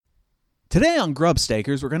Today on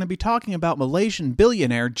Grubstakers, we're going to be talking about Malaysian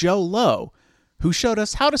billionaire Joe Low, who showed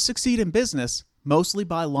us how to succeed in business mostly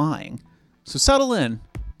by lying. So settle in,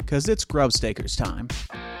 because it's Grubstakers time.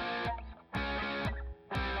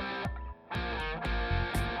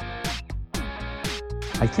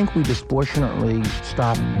 I think we disproportionately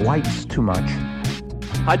stop whites too much.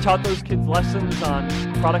 I taught those kids lessons on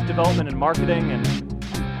product development and marketing, and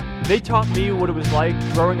they taught me what it was like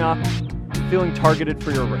growing up feeling targeted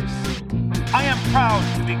for your race. I am proud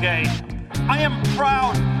to be gay. I am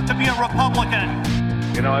proud to be a Republican.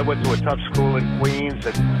 You know, I went to a tough school in Queens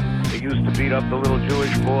and they used to beat up the little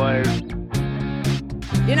Jewish boys.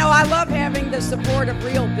 You know, I love having the support of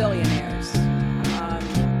real billionaires.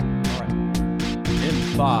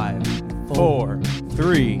 In 5, 4,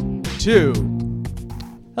 3, 2.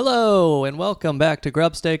 Hello, and welcome back to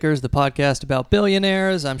Grubstakers, the podcast about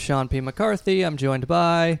billionaires. I'm Sean P. McCarthy. I'm joined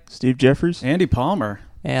by Steve Jeffers. Andy Palmer.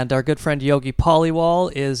 And our good friend Yogi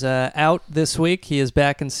Pollywall is out this week. He is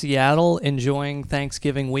back in Seattle enjoying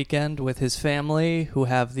Thanksgiving weekend with his family, who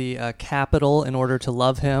have the capital in order to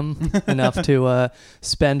love him enough to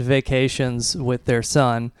spend vacations with their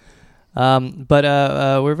son. But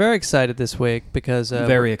we're very excited this week because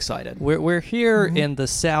Very excited. We're here in the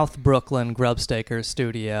South Brooklyn Grubstakers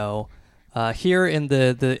studio, here in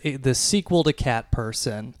the sequel to Cat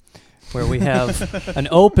Person, where we have an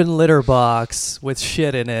open litter box with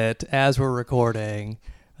shit in it as we're recording,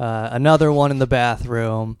 another one in the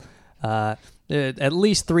bathroom, at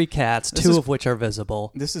least 3 cats, two of which are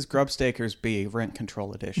visible. This is Grubstakers B, Rent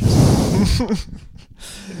Control Edition.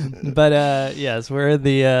 But yes, we're in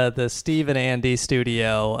the Steve and Andy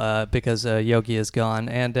studio because Yogi is gone,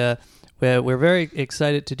 and we're very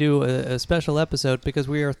excited to do a special episode because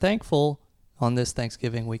we are thankful on this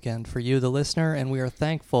Thanksgiving weekend for you, the listener, and we are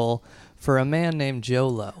thankful for a man named Joe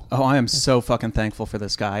Low. Oh, I am so fucking thankful for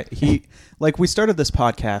this guy. We started this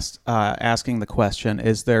podcast asking the question,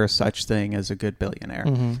 is there such thing as a good billionaire?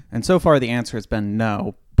 Mm-hmm. And so far the answer has been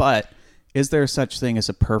no, but is there such thing as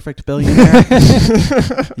a perfect billionaire?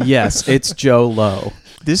 Yes, it's Joe Low.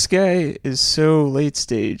 This guy is so late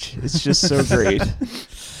stage. It's just so great.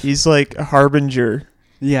 He's like a harbinger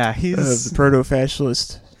Yeah, of he's the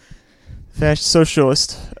proto-fascist,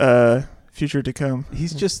 socialist future to come.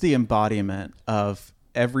 he's just the embodiment of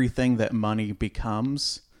everything that money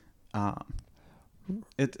becomes.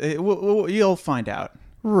 You'll find out.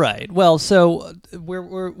 Right. Well, so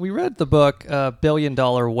we read the book Billion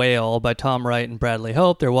Dollar Whale by Tom Wright and Bradley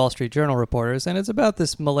Hope. They're Wall Street Journal reporters, and it's about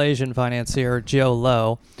this Malaysian financier, Joe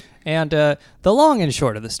Low. And the long and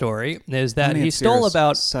short of the story is that he stole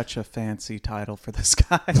about... Such a fancy title for this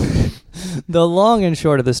guy. The long and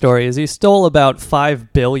short of the story is he stole about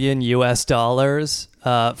 $5 billion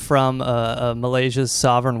from Malaysia's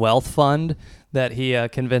sovereign wealth fund that he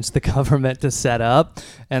convinced the government to set up,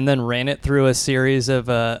 and then ran it through a series of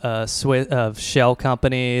shell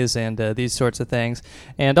companies and these sorts of things,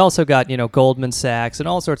 and also got Goldman Sachs and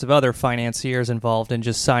all sorts of other financiers involved in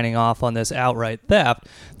just signing off on this outright theft.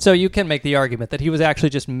 So you can make the argument that he was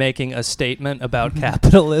actually just making a statement about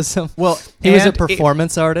capitalism. Well, he was a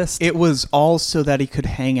performance artist. It was all so that he could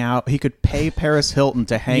hang out. He could pay Paris Hilton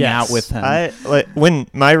to hang out with him. When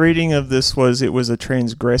my reading of this was, it was a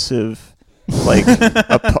transgressive, like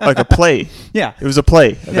a play. Yeah. It was a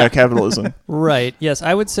play about capitalism. Right. Yes,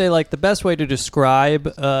 I would say the best way to describe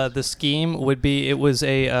the scheme would be it was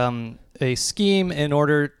a scheme in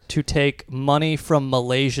order to take money from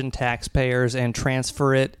Malaysian taxpayers and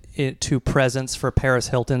transfer it to presents for Paris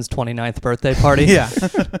Hilton's 29th birthday party. Yeah.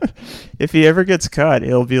 If he ever gets caught,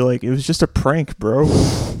 it'll be like, it was just a prank, bro.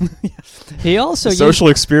 He also social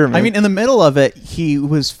experiment. I mean, in the middle of it, he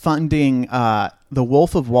was funding The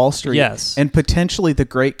Wolf of Wall Street, yes, and potentially The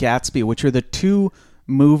Great Gatsby, which are the 2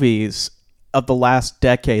 movies of the last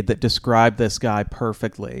decade that describe this guy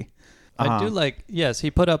perfectly. I do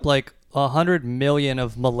he put up $100 million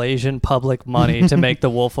of Malaysian public money to make The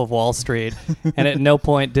Wolf of Wall Street, and at no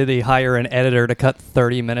point did he hire an editor to cut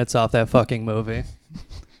 30 minutes off that fucking movie.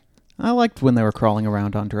 I liked when they were crawling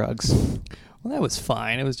around on drugs. Well, that was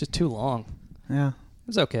fine. It was just too long. Yeah. It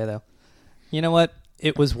was okay, though. You know what?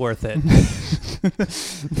 It was worth it.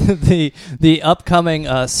 The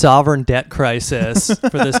upcoming sovereign debt crisis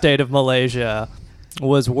for the state of Malaysia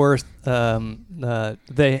was worth. They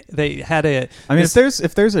had a. I mean,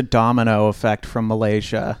 if there's a domino effect from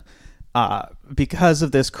Malaysia, because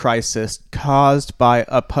of this crisis caused by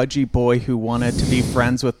a pudgy boy who wanted to be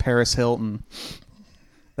friends with Paris Hilton,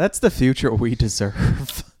 that's the future we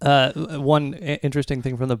deserve. One interesting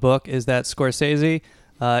thing from the book is that Scorsese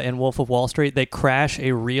in Wolf of Wall Street, they crash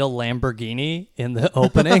a real Lamborghini in the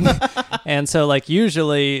opening. And so, like,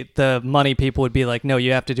 usually the money people would be like, no,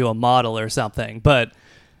 you have to do a model or something. But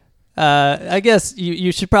I guess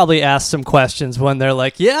you should probably ask some questions when they're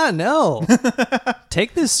like, yeah, no,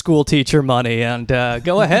 take this school teacher money and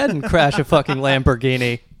go ahead and crash a fucking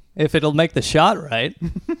Lamborghini if it'll make the shot right.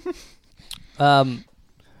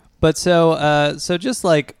 But so just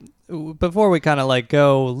like before we kind of like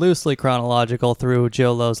go loosely chronological through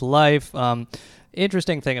Joe Lowe's life,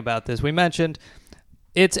 interesting thing about this, we mentioned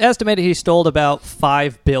it's estimated he stole about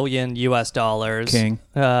 $5 billion US. King.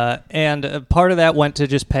 And part of that went to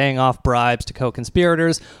just paying off bribes to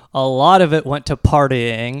co-conspirators. A lot of it went to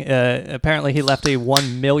partying. Apparently he left a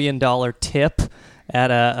 $1 million tip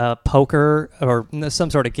at a poker or some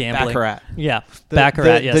sort of gambling. Baccarat. Yeah,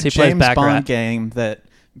 Baccarat. Yes, he plays James Baccarat. Bond game that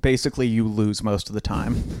basically you lose most of the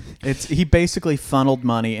time. He basically funneled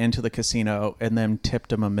money into the casino and then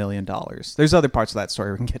tipped him $1 million. There's other parts of that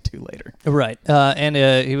story we can get to later. Right.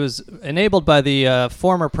 And he was enabled by the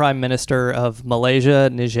former Prime Minister of Malaysia,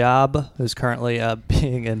 Najib, who's currently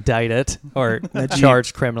being indicted or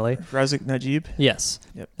charged criminally. Razak Najib? Yes.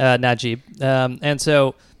 Yep. Najib. And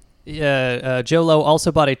so Joe Lowe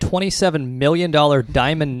also bought a $27 million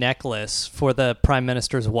diamond necklace for the Prime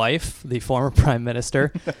Minister's wife, the former Prime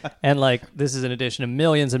Minister. And like this is in addition to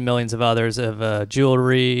millions and millions of others of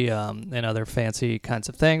jewelry and other fancy kinds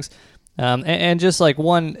of things. And just like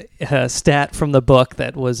one stat from the book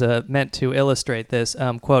that was meant to illustrate this,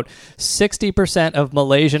 quote, 60% of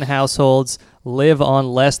Malaysian households live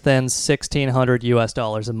on less than $1,600 US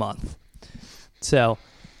a month. So,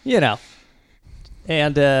 you know.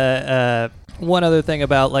 And one other thing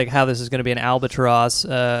about like how this is going to be an albatross,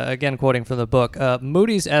 again quoting from the book,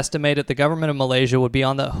 Moody's estimated the government of Malaysia would be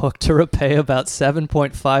on the hook to repay about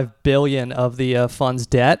 $7.5 billion of the fund's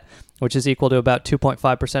debt, which is equal to about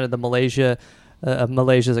 2.5% of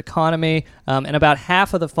Malaysia's economy, and about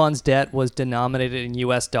half of the fund's debt was denominated in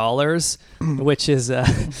U.S. dollars, which is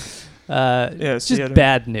just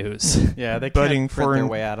bad news. Yeah, they Budding can't print their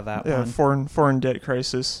way out of that one. Foreign debt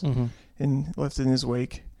crisis. Mm-hmm. Left in his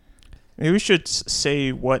wake. Maybe we should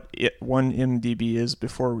say what 1MDB is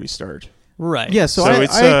before we start. Right. Yeah, so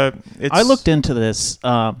I looked into this.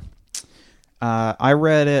 I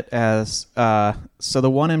read it as so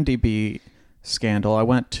the 1MDB scandal. I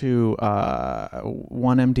went to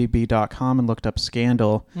 1MDB.com and looked up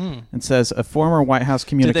scandal. It says a former White House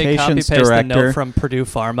communications Did they copy-paste director the note from Purdue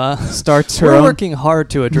Pharma? Starts her We're own. working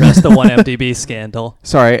hard to address the 1MDB scandal.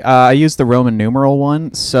 Sorry, I used the Roman numeral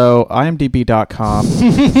one. So IMDb.com,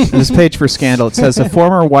 this page for scandal, it says a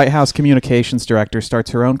former White House communications director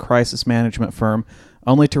starts her own crisis management firm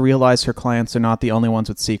only to realize her clients are not the only ones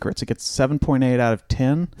with secrets. It gets 7.8 out of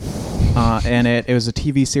 10, and it was a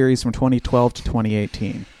TV series from 2012 to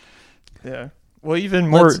 2018. Yeah. Well, even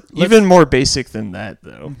more basic than that,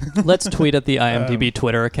 though. Let's tweet at the IMDb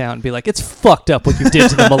Twitter account and be like, "It's fucked up what you did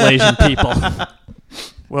to the Malaysian people."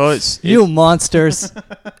 Well, you monsters.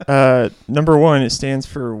 Number one, it stands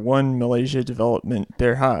for One Malaysia Development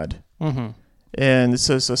Berhad. Mm-hmm. And this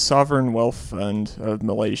is a sovereign wealth fund of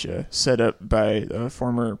Malaysia set up by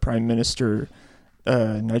former Prime Minister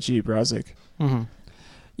Najib Razak. Mm-hmm.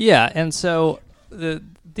 Yeah, and so the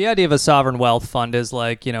idea of a sovereign wealth fund is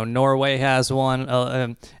like, you know, Norway has one,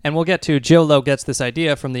 and we'll get to, Joe Lowe gets this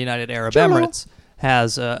idea from the United Arab Emirates,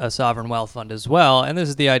 has a sovereign wealth fund as well, and this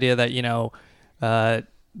is the idea that, you know,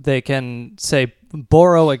 they can, say,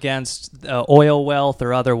 borrow against oil wealth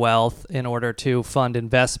or other wealth in order to fund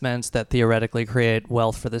investments that theoretically create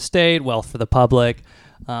wealth for the state, wealth for the public.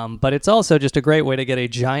 But it's also just a great way to get a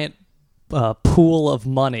giant pool of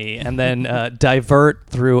money and then divert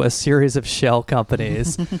through a series of shell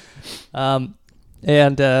companies.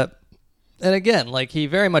 And again, like, he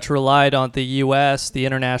very much relied on the U.S., the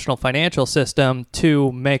international financial system,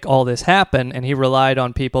 to make all this happen, and he relied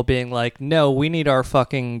on people being like, no, we need our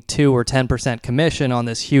fucking 2 or 10% commission on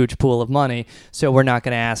this huge pool of money, so we're not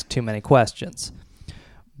going to ask too many questions.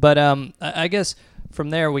 But I guess from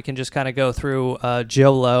there we can just kind of go through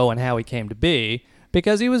Joe Lowe and how he came to be,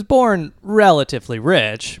 because he was born relatively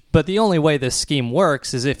rich, but the only way this scheme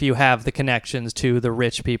works is if you have the connections to the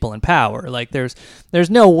rich people in power. Like, there's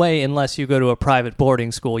no way, unless you go to a private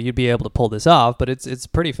boarding school, you'd be able to pull this off, but it's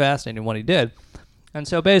pretty fascinating what he did. And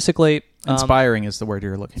so basically... inspiring is the word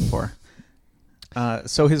you're looking for.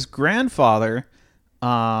 So his grandfather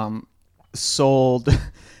sold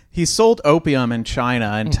opium in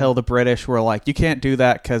China until the British were like, you can't do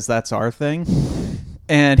that because that's our thing.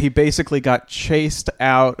 And he basically got chased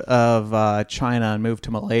out of China and moved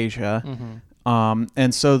to Malaysia.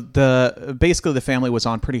 And so basically the family was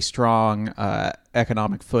on pretty strong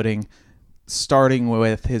economic footing, starting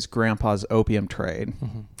with his grandpa's opium trade.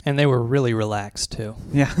 And they were really relaxed too.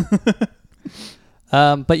 Yeah.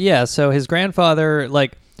 But yeah, so his grandfather,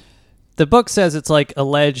 like, the book says it's like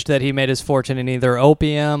alleged that he made his fortune in either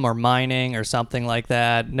opium or mining or something like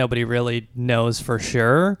that. Nobody really knows for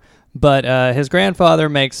sure. But his grandfather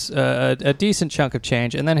makes a decent chunk of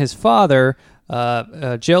change. And then his father,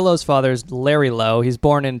 Joe Loh's father is Larry Loh. He's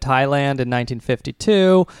born in Thailand in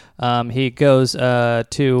 1952. He goes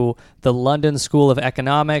to the London School of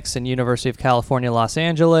Economics and University of California, Los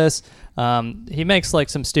Angeles. He makes like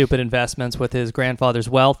some stupid investments with his grandfather's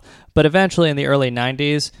wealth, but eventually in the early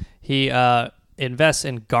 90s, he invests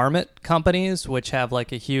in garment companies, which have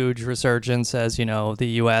like a huge resurgence as, you know, the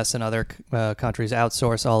U.S. and other countries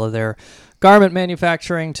outsource all of their garment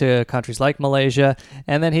manufacturing to countries like Malaysia.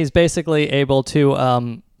 And then he's basically able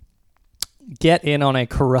to get in on a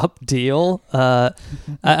corrupt deal.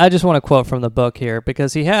 I just want to quote from the book here,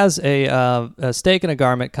 because he has a stake in a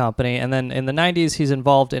garment company, and then in the 90s he's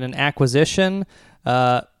involved in an acquisition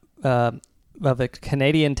of a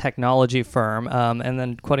Canadian technology firm, and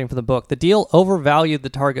then quoting from the book, the deal overvalued the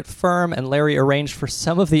target firm, and Larry arranged for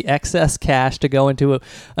some of the excess cash to go into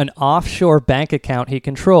an offshore bank account he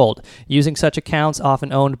controlled, using such accounts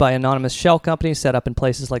often owned by anonymous shell companies set up in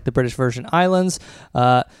places like the British Virgin Islands,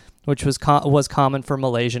 which was common for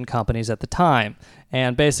Malaysian companies at the time.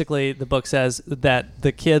 And basically, the book says that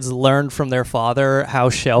the kids learned from their father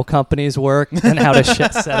how shell companies work and how to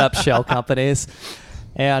set up shell companies.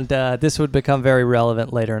 And this would become very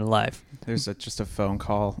relevant later in life. There's just a phone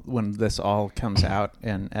call when this all comes out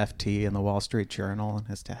in FT and the Wall Street Journal, and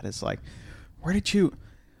his dad is like, where did you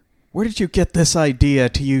get this idea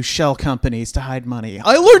to use shell companies to hide money?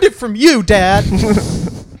 I learned it from you, Dad.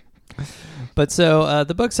 But so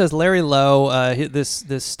the book says Larry Loh, this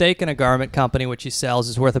stake in a garment company which he sells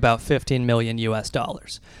is worth about $15 million US.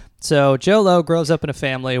 So Joe Loh grows up in a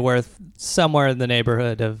family worth somewhere in the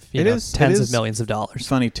neighborhood of tens of millions of dollars. It's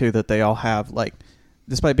funny too that they all have, like,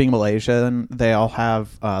 despite being Malaysian, they all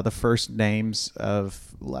have the first names of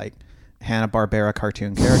like Hanna-Barbera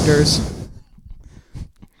cartoon characters.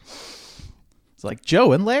 It's like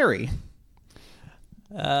Joe and Larry.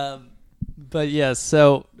 But yes,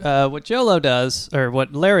 so what Joe Loh does, or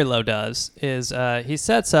what Larry Loh does, is he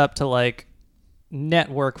sets up to like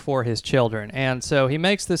network for his children. And so he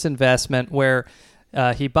makes this investment where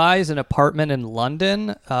he buys an apartment in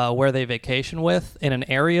London where they vacation with, in an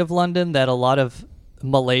area of London that a lot of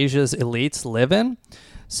Malaysia's elites live in.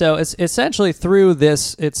 So it's essentially through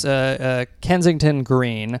this, it's Kensington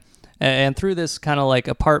Green, and through this kind of like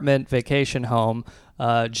apartment vacation home,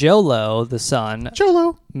 Joe Loh, the son,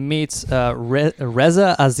 meets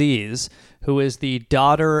Reza Aziz, who is the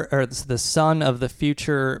daughter or the son of the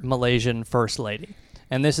future Malaysian First Lady.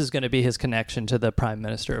 And this is going to be his connection to the Prime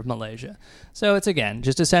Minister of Malaysia. So it's, again,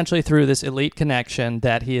 just essentially through this elite connection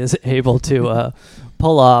that he is able to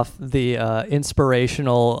pull off the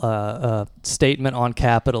inspirational statement on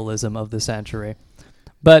capitalism of the century.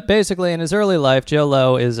 But basically, in his early life, Joe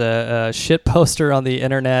Loh is a shit poster on the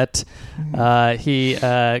internet. He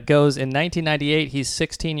goes in 1998. He's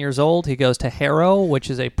 16 years old. He goes to Harrow,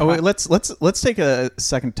 which is a. Oh wait, let's take a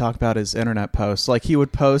second to talk about his internet posts. Like, he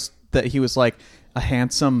would post that he was like a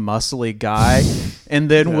handsome, muscly guy,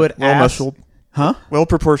 and then would well-muscled. Huh?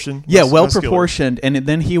 Well-proportioned. Yeah, well-proportioned, and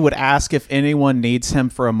then he would ask if anyone needs him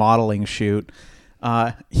for a modeling shoot.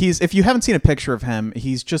 If you haven't seen a picture of him,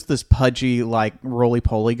 he's just this pudgy, like,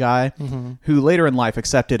 roly-poly guy who later in life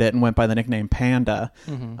accepted it and went by the nickname Panda.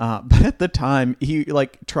 But at the time, he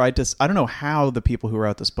like tried to, I don't know how the people who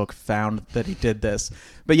wrote this book found that he did this,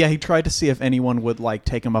 but yeah, he tried to see if anyone would like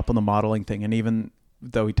take him up on the modeling thing. And even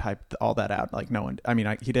though he typed all that out, like no one, I mean,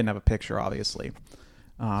 he didn't have a picture, obviously.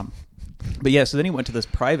 But yeah, so then he went to this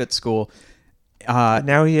private school.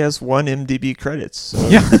 Now he has 1 MDB credits. So.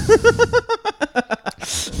 Yeah.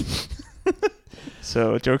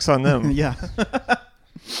 So joke's on them. Yeah.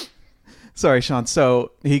 Sorry, Sean.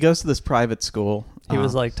 So he goes to this private school. He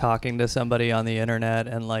was like talking to somebody on the internet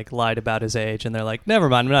and like lied about his age, and they're like, "Never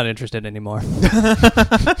mind, I'm not interested anymore."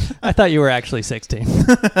 I thought you were actually 16.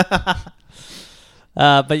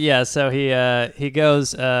 But yeah, so he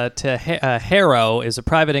goes to Harrow, is a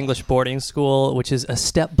private English boarding school, which is a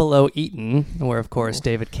step below Eton, where of course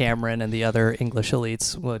David Cameron and the other English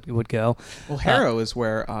elites would go. Well, Harrow is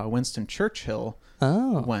where Winston Churchill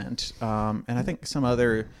went, and I think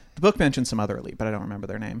the book mentions some other elite, but I don't remember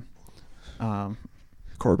their name.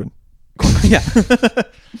 Corbin. Yeah.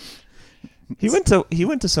 He went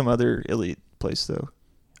to some other elite place though.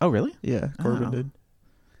 Oh, really? Yeah, Corbin did.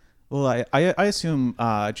 Well, I assume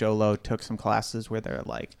Joe Low took some classes where they're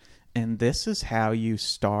like, and this is how you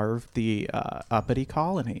starve the uppity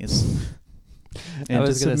colonies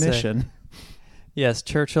into submission. Yes,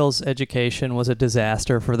 Churchill's education was a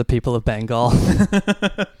disaster for the people of Bengal.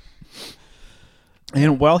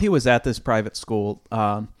 And while he was at this private school,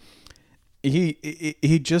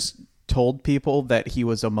 he just told people that he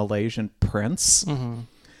was a Malaysian prince. Mm-hmm.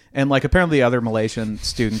 And like apparently the other Malaysian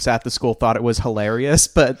students at the school thought it was hilarious,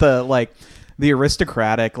 but the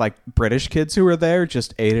aristocratic like British kids who were there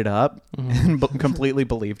just ate it up and completely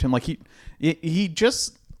believed him. Like he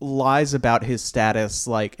just lies about his status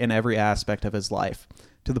like in every aspect of his life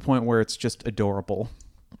to the point where it's just adorable.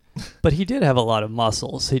 But he did have a lot of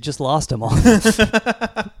muscles. He just lost them all.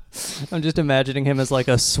 I'm just imagining him as like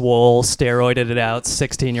a swole, steroided out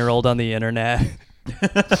 16-year-old on the internet.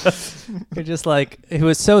 He just like, he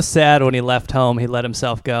was so sad when he left home, he let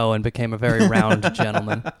himself go and became a very round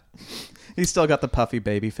gentleman. He's still got the puffy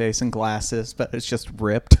baby face and glasses, but it's just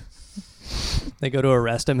ripped. They go to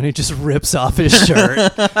arrest him and he just rips off his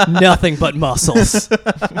shirt. Nothing but muscles.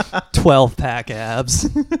 12-pack abs.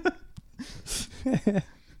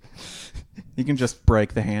 You can just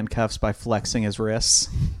break the handcuffs by flexing his wrists.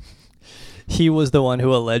 He was the one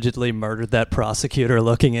who allegedly murdered that prosecutor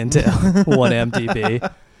looking into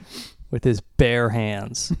 1MDB with his bare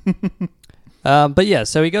hands. But yeah,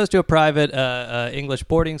 so he goes to a private English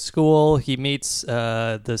boarding school. He meets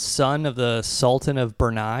the son of the Sultan of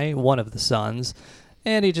Brunei, one of the sons,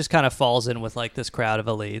 and he just kind of falls in with like this crowd of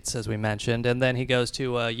elites, as we mentioned. And then he goes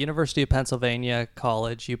to University of Pennsylvania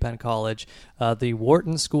College, UPenn College, the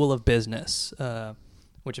Wharton School of Business,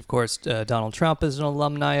 which of course Donald Trump is an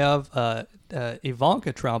alumni of.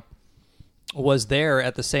 Ivanka Trump was there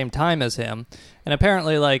at the same time as him, and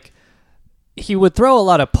apparently like he would throw a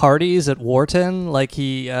lot of parties at Wharton. Like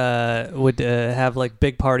he would have like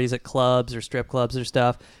big parties at clubs or strip clubs or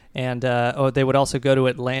stuff, and they would also go to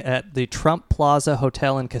at the Trump Plaza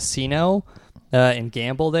Hotel and Casino and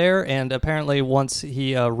gamble there. And apparently once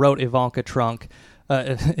he wrote Ivanka Trump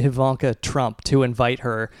to invite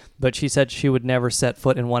her, but she said she would never set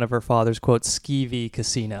foot in one of her father's, quote, skeevy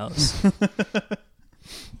casinos.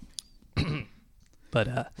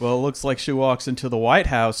 But well, it looks like she walks into the White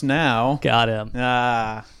House now. Got him.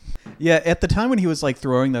 Yeah, at the time when he was like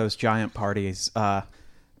throwing those giant parties,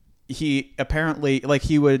 he apparently like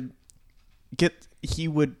he would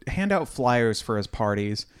hand out flyers for his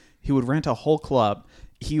parties. He would rent a whole club.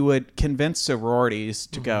 He would convince sororities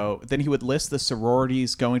to go. Then he would list the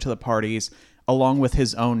sororities going to the parties along with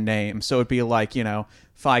his own name. So it'd be like, you know,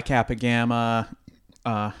 Phi Kappa Gamma,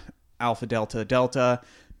 Alpha Delta Delta,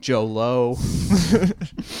 Joe Low.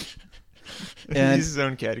 And he's his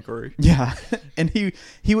own category. Yeah. And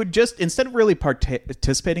he would just, instead of really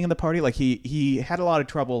participating in the party, like he had a lot of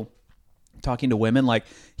trouble talking to women. Like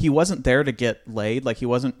he wasn't there to get laid. Like he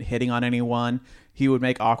wasn't hitting on anyone. He would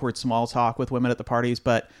make awkward small talk with women at the parties,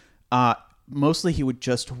 but mostly he would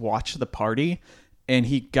just watch the party. And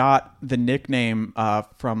he got the nickname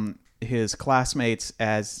from his classmates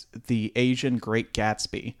as the Asian Great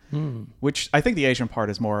Gatsby, which I think the Asian part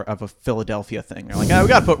is more of a Philadelphia thing. They're like, oh, we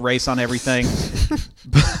got to put race on everything.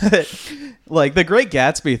 But like the Great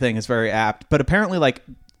Gatsby thing is very apt. But apparently like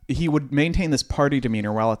he would maintain this party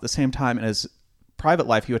demeanor while at the same time in his private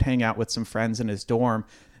life, he would hang out with some friends in his dorm.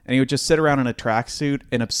 And he would just sit around in a tracksuit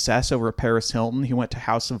and obsess over Paris Hilton. He went to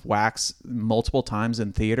House of Wax multiple times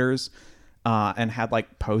in theaters and had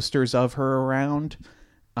like posters of her around.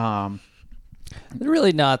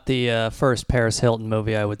 Really not the first Paris Hilton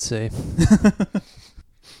movie I would see.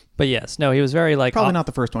 But yes, no, he was very like... Probably not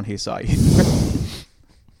the first one he saw either.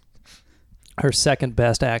 Her second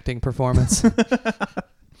best acting performance.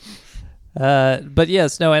 But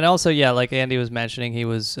yes, no, and also, yeah, like Andy was mentioning, he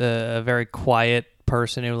was a very quiet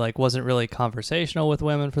person who like wasn't really conversational with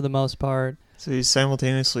women for the most part. So he's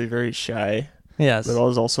simultaneously very shy. Yes. But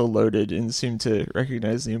was also loaded and seemed to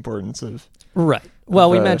recognize the importance of... Right. Well,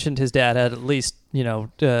 we mentioned his dad had at least,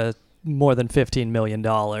 more than $15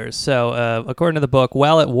 million. So according to the book,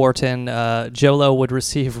 while at Wharton, Joe Low would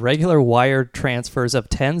receive regular wire transfers of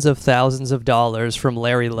tens of thousands of dollars from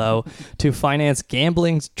Larry Lowe to finance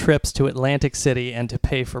gambling trips to Atlantic City and to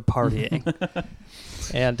pay for partying.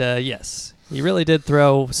 And yes, he really did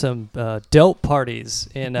throw some dope parties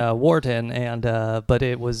in Wharton, but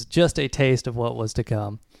it was just a taste of what was to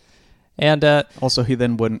come. And also, he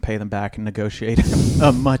then wouldn't pay them back and negotiate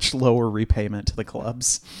a much lower repayment to the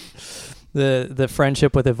clubs. The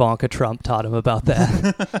friendship with Ivanka Trump taught him about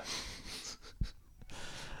that.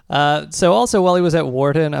 So also while he was at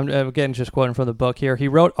Wharton, I'm again just quoting from the book here, he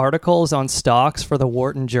wrote articles on stocks for the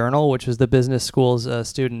Wharton Journal, which was the business school's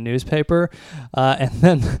student newspaper. And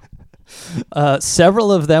then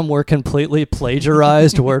several of them were completely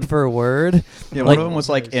plagiarized word for word. Yeah, one of them was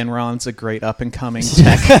like Enron's a great up-and-coming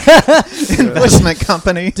tech investment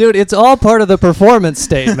company. Dude, it's all part of the performance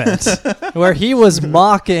statement where he was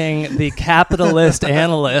mocking the capitalist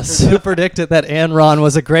analysts who predicted that Enron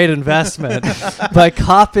was a great investment by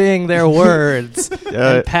copying their words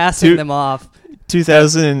and passing them off.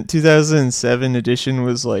 2007 edition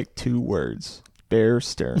was like 2 words. Bear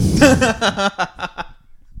Stearns.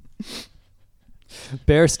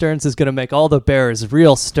 Bear Stearns is going to make all the bears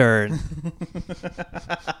real stern.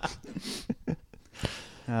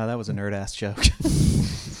 That was a nerd-ass joke.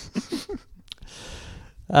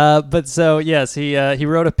 But so, yes, he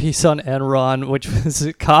wrote a piece on Enron, which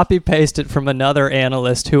was copy-pasted from another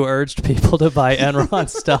analyst who urged people to buy Enron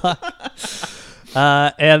stock.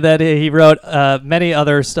 And then he wrote many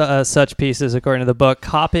other such pieces, according to the book,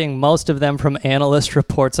 copying most of them from analyst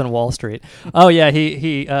reports on Wall Street. Oh, yeah,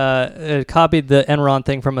 he copied the Enron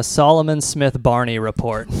thing from a Solomon Smith Barney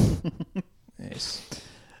report. Nice.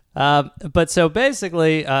 But so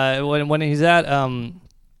basically, when he's at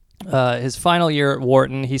his final year at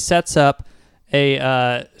Wharton, he sets up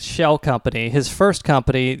a shell company. His first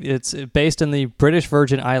company, it's based in the British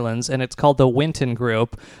Virgin Islands, and it's called the Winton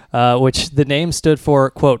Group, which the name stood for,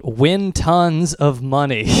 quote, win tons of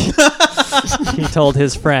money, he told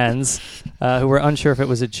his friends, who were unsure if it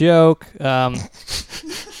was a joke.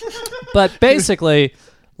 But basically,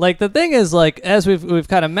 like, the thing is, like, as we've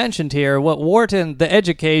kind of mentioned here, what Wharton, the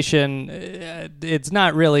education, it's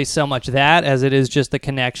not really so much that as it is just the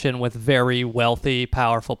connection with very wealthy,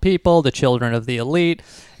 powerful people, the children of the elite.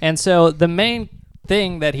 And so the main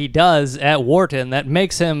thing that he does at Wharton that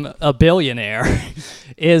makes him a billionaire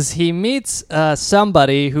is he meets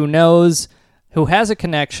somebody who has a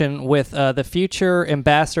connection with the future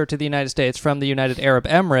ambassador to the United States from the United Arab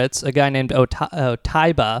Emirates, a guy named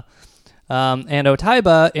Otaiba. And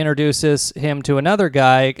Otaiba introduces him to another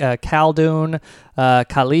guy, Khaldoun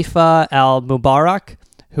Khalifa al-Mubarak,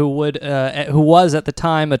 who was at the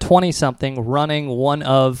time a 20-something running one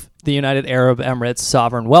of the United Arab Emirates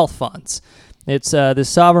sovereign wealth funds. It's this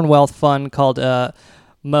sovereign wealth fund called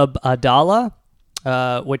Mubadala,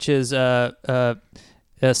 which is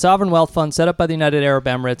a sovereign wealth fund set up by the United Arab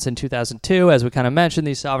Emirates in 2002. As we kind of mentioned,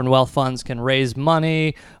 these sovereign wealth funds can raise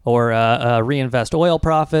money or reinvest oil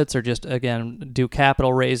profits or just, again, do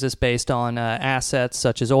capital raises based on assets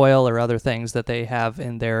such as oil or other things that they have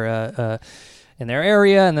in their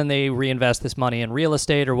area, and then they reinvest this money in real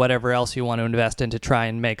estate or whatever else you want to invest in to try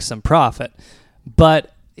and make some profit.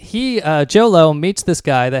 But Joe Low meets this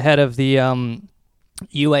guy, the head of the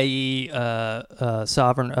UAE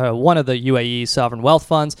sovereign, one of the UAE sovereign wealth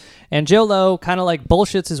funds, and Joe Low kind of like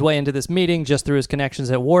bullshits his way into this meeting just through his connections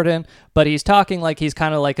at Wharton, but he's talking like he's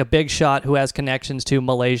kind of like a big shot who has connections to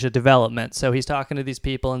Malaysia development. So he's talking to these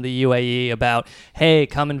people in the UAE about, hey,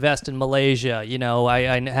 come invest in Malaysia. You know,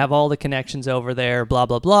 I have all the connections over there, blah,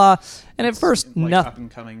 blah, blah. And at first, like nothing. Up and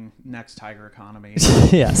coming next tiger economy.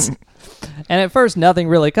 Yes. And at first, nothing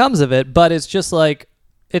really comes of it, but it's just like,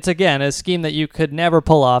 it's, again, a scheme that you could never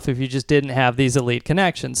pull off if you just didn't have these elite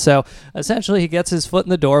connections. So essentially he gets his foot in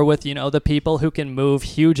the door with, you know, the people who can move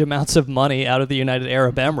huge amounts of money out of the United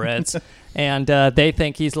Arab Emirates. And they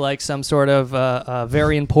think he's like some sort of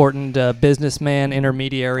very important businessman,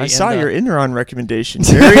 intermediary. I saw your Enron recommendation.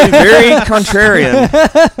 Very, very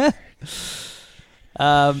contrarian.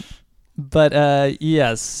 But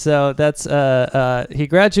yes, so that's he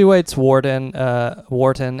graduates Wharton,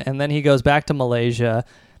 and then he goes back to Malaysia,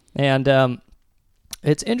 and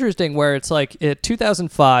it's interesting where it's like in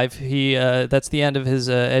 2005 he that's the end of his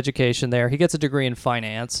education there. He gets a degree in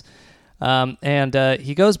finance, and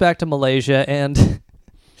he goes back to Malaysia, and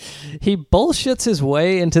he bullshits his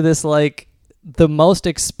way into this like the most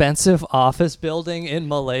expensive office building in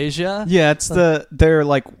Malaysia. Yeah, it's they're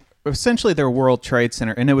like. Essentially, their World Trade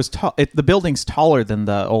Center, and it was the building's taller than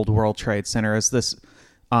the old World Trade Center. Is this?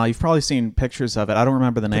 You've probably seen pictures of it. I don't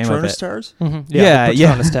remember the name of it. Petronas Towers? Mm-hmm. Yeah, the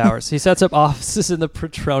Petronas Towers. He sets up offices in the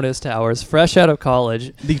Petronas Towers, fresh out of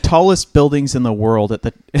college. The tallest buildings in the world at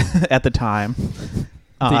the at the time.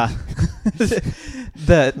 The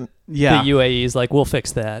UAE's like, we'll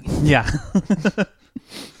fix that. Yeah.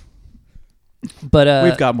 But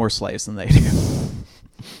we've got more slaves than they do.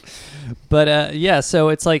 But yeah, so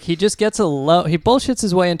it's like he just gets a loan. He bullshits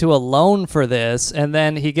his way into a loan for this, and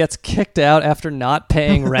then he gets kicked out after not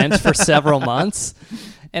paying rent for several months.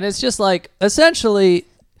 And it's just like, essentially,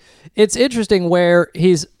 it's interesting where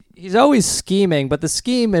he's he's always scheming, but the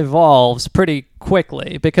scheme evolves pretty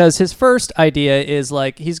quickly because his first idea is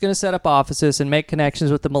like he's going to set up offices and make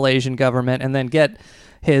connections with the Malaysian government and then get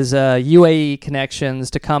his UAE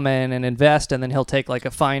connections to come in and invest, and then he'll take like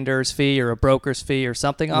a finder's fee or a broker's fee or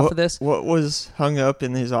something off of this. What was hung up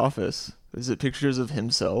in his office? Is it pictures of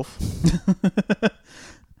himself?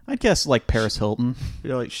 I'd guess like Paris Hilton.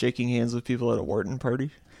 Like shaking hands with people at a Wharton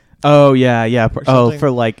party? Oh, yeah, yeah. Oh, something?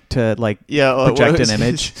 for like to like project an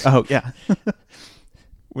image. Oh, yeah.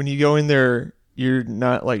 When you go in there, you're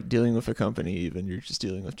not like dealing with a company even. You're just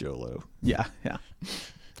dealing with Joe Low. Yeah, yeah.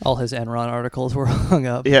 All his Enron articles were hung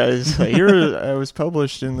up. Yeah, it's like, I was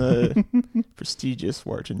published in the prestigious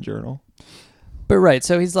Wharton Journal. But right,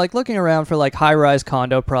 so he's like looking around for like high-rise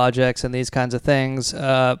condo projects and these kinds of things.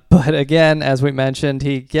 But again, as we mentioned,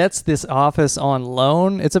 he gets this office on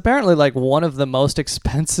loan. It's apparently like one of the most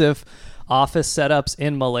expensive office setups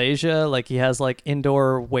in Malaysia. Like he has like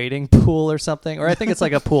indoor wading pool or something, or I think it's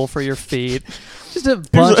like a pool for your feet. Just a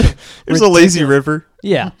bunch. There's a lazy river.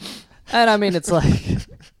 Yeah, and I mean it's like.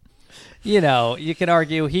 You know, you can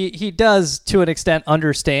argue he does to an extent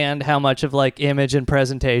understand how much of like image and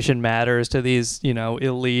presentation matters to these, you know,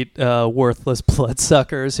 elite, worthless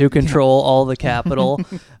bloodsuckers who control all the capital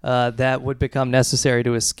that would become necessary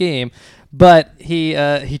to his scheme. But he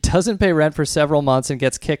doesn't pay rent for several months and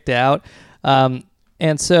gets kicked out. And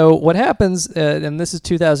so what happens, and this is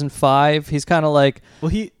 2005, he's kind of like...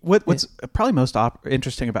 Well, what's probably most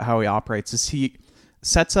interesting about how he operates is he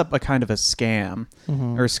sets up a kind of a scam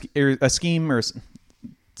or a scheme, or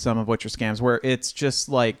some of which are scams, where it's just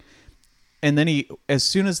like, and then as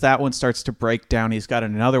soon as that one starts to break down, he's got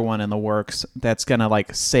another one in the works that's gonna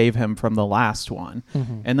like save him from the last one,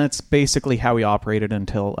 and that's basically how he operated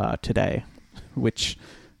until today, which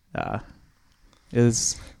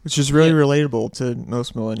is really relatable to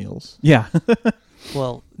most millennials. Yeah.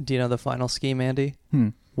 Well, do you know the final scheme, Andy?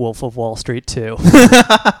 Wolf of Wall Street 2.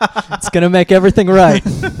 It's going to make everything right.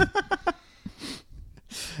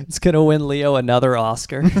 It's going to win Leo another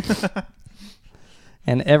Oscar.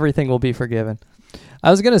 And everything will be forgiven.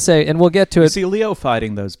 I was going to say, and we'll get to it. See, Leo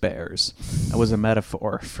fighting those bears. That was a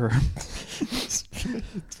metaphor for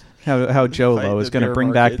how Joe Low is going to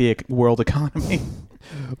bring back the world economy.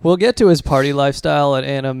 We'll get to his party lifestyle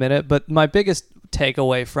in a minute, but my biggest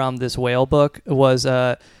takeaway from this whale book was...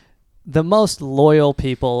 the most loyal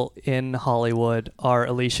people in Hollywood are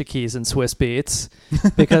Alicia Keys and Swiss Beats,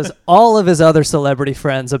 because all of his other celebrity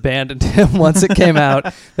friends abandoned him once it came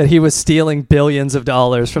out that he was stealing billions of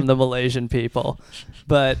dollars from the Malaysian people.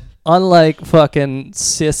 But unlike fucking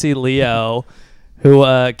sissy Leo, who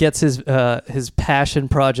gets his passion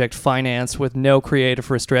project financed with no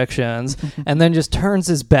creative restrictions, and then just turns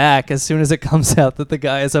his back as soon as it comes out that the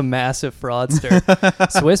guy is a massive fraudster.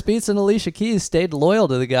 Swiss Beats and Alicia Keys stayed loyal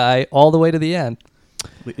to the guy all the way to the end.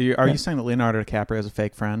 Are you saying that Leonardo DiCaprio is a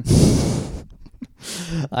fake friend?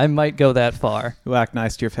 I might go that far. Who act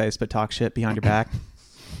nice to your face but talk shit behind your back?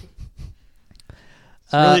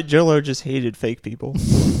 Really, Joe just hated fake people.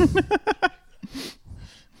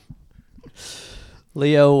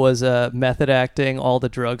 Leo was method acting all the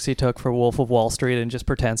drugs he took for Wolf of Wall Street and just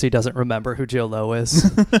pretends he doesn't remember who Joe Low is.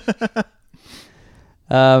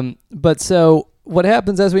 But so what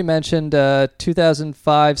happens, as we mentioned,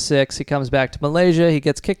 2005-06, he comes back to Malaysia. He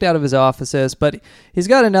gets kicked out of his offices, but he's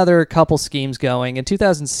got another couple schemes going. In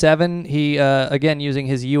 2007, he, again, using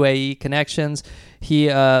his UAE connections, he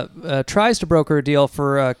tries to broker a deal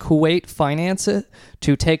for Kuwait Finance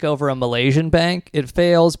to take over a Malaysian bank. It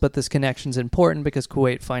fails, but this connection's important because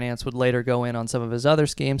Kuwait Finance would later go in on some of his other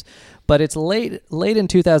schemes. But it's late in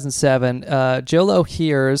 2007, Joe Low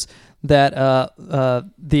hears that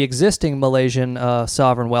the existing Malaysian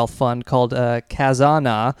sovereign wealth fund called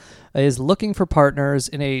Khazanah is looking for partners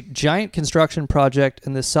in a giant construction project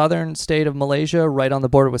in the southern state of Malaysia, right on the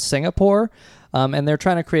border with Singapore. And they're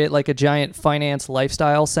trying to create like a giant finance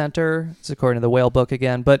lifestyle center. It's according to the Whale book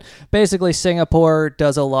again. But basically Singapore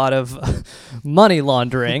does a lot of money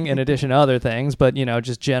laundering in addition to other things, but, you know,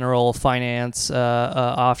 just general finance,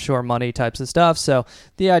 offshore money types of stuff. So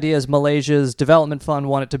the idea is Malaysia's development fund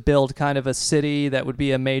wanted to build kind of a city that would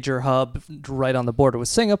be a major hub right on the border with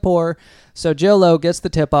Singapore. So Joe Low gets the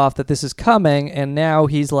tip off that this is coming, and now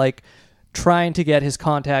he's like trying to get his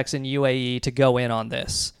contacts in UAE to go in on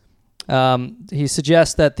this. He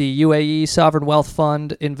suggests that the UAE Sovereign Wealth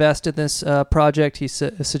Fund invest in this project. He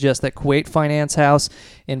suggests that Kuwait Finance House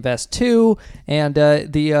invest too, and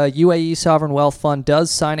the UAE Sovereign Wealth Fund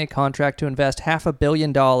does sign a contract to invest $500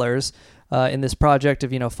 million in this project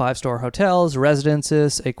of, 5-star hotels,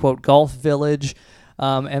 residences, a quote golf village,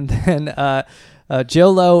 and then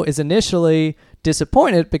Joe Low is initially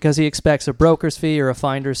disappointed because he expects a broker's fee or a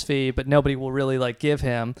finder's fee, but nobody will really like give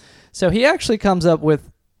him. So he actually comes up with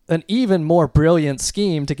an even more brilliant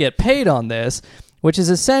scheme to get paid on this, which is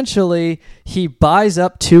essentially he buys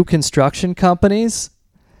up 2 construction companies.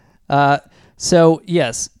 So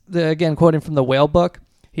yes, again, quoting from the Whale Book,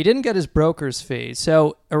 he didn't get his broker's fee.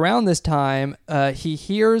 So around this time, he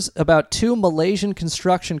hears about 2 Malaysian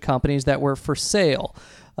construction companies that were for sale.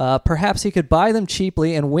 Perhaps he could buy them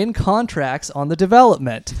cheaply and win contracts on the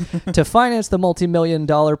development. To finance the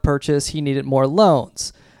multi-million-dollar purchase, he needed more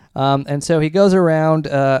loans. And so he goes around.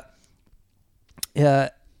 So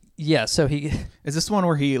he Is this one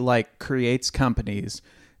where he like creates companies,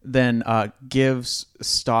 then gives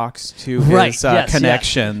stocks to his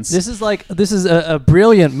connections? This is a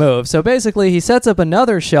brilliant move. So basically, he sets up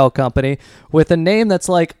another shell company with a name that's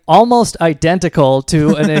like almost identical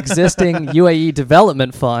to an existing UAE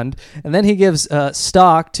development fund, and then he gives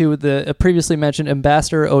stock to the previously mentioned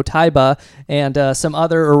Ambassador Otaiba and some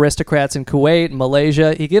other aristocrats in Kuwait and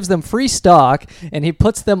Malaysia. He gives them free stock, and he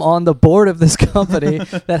puts them on the board of this company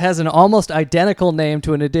that has an almost identical name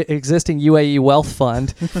to an existing UAE wealth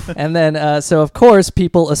fund. And then, so of course,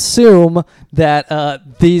 people assume that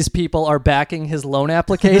these people are backing his loan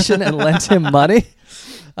application and lent him money.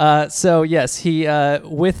 So yes, he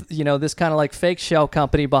with this kind of like fake shell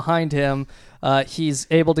company behind him, he's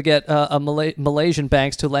able to get Malaysian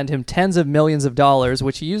banks to lend him tens of millions of dollars,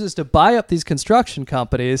 which he uses to buy up these construction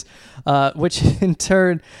companies, which in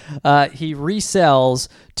turn he resells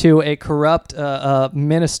to a corrupt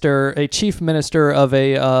minister, a chief minister of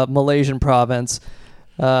a Malaysian province.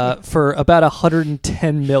 For about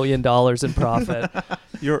 $110 million in profit.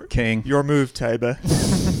 Your king. Your move, Taiba.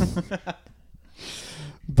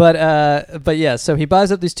 But yeah, so he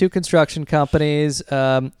buys up these 2 construction companies,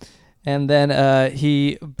 and then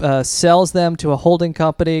he sells them to a holding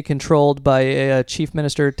company controlled by a Chief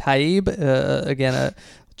Minister Taib, again a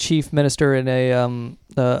chief minister in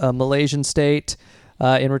a Malaysian state,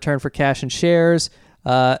 in return for cash and shares,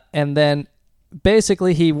 and then.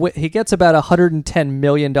 Basically, he gets about $110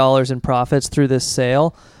 million in profits through this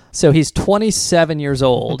sale. So he's 27 years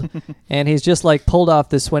old, and he's just like pulled off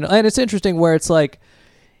this swindle. And it's interesting where it's like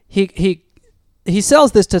he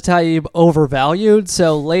sells this to Taib overvalued.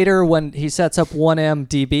 So later when he sets up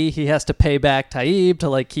 1MDB, he has to pay back Taib to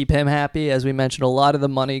like keep him happy. As we mentioned, a lot of the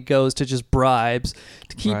money goes to just bribes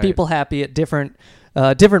to keep people happy at different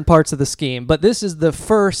parts of the scheme. But this is the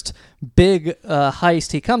first big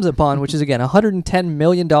heist he comes upon, which is, again, $110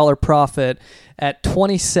 million profit at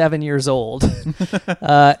 27 years old.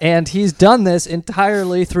 And he's done this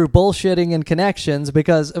entirely through bullshitting and connections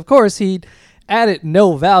because, of course, he added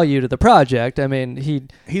no value to the project. I mean,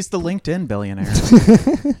 he's the LinkedIn billionaire.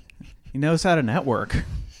 He knows how to network.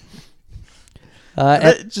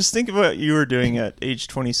 Just think of what you were doing at age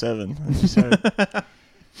 27.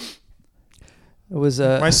 It was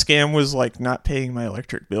my scam was like not paying my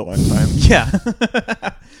electric bill on time. Yeah.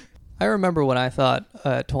 I remember when I thought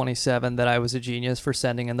at 27 that I was a genius for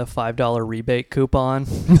sending in the $5 rebate coupon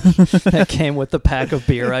that came with the pack of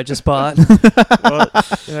beer I just bought. Well,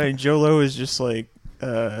 Jolo is just like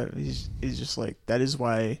he's just like, that is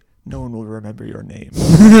why no one will remember your name.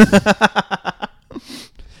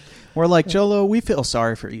 We're like, Jolo, we feel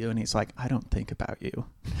sorry for you, and he's like, I don't think about you.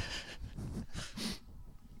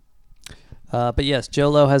 But yes,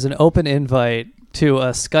 Jolo has an open invite to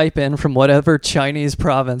Skype in from whatever Chinese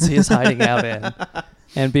province he is hiding out in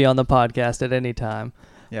and be on the podcast at any time.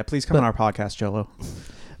 Yeah, please come on our podcast, Jolo.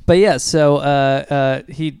 But yeah, so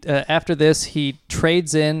he after this, he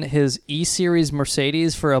trades in his E-Series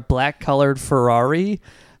Mercedes for a black-colored Ferrari,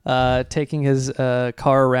 taking his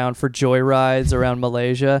car around for joyrides around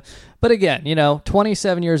Malaysia. But again,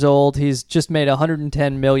 27 years old, he's just made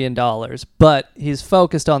 $110 million, but he's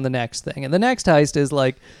focused on the next thing. And the next heist is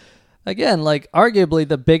arguably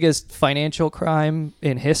the biggest financial crime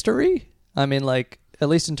in history. I mean, at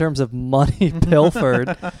least in terms of money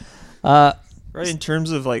pilfered. Right, in terms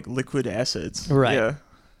of liquid assets. Right. Yeah.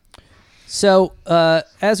 So,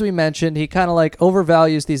 as we mentioned, he kind of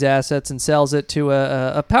overvalues these assets and sells it to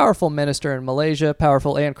a powerful minister in Malaysia,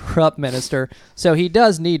 powerful and corrupt minister. So he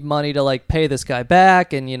does need money to pay this guy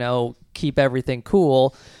back and, keep everything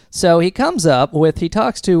cool. So he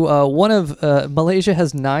talks to one of, Malaysia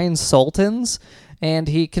has 9 sultans, and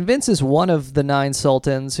he convinces one of the 9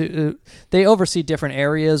 sultans, who they oversee different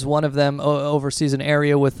areas. One of them oversees an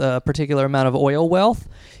area with a particular amount of oil wealth.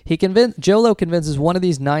 Jolo convinces one of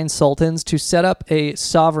these 9 sultans to set up a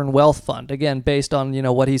sovereign wealth fund, again, based on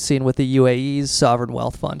what he's seen with the UAE's sovereign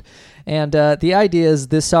wealth fund. And the idea is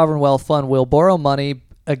this sovereign wealth fund will borrow money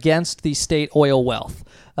against the state oil wealth.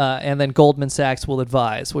 And then Goldman Sachs will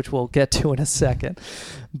advise, which we'll get to in a second.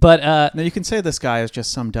 But now you can say this guy is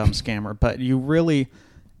just some dumb scammer, but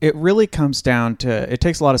it really comes down to, it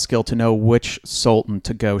takes a lot of skill to know which sultan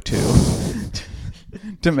to go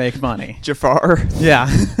to make money. Jafar. Yeah.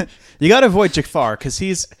 You got to avoid Jafar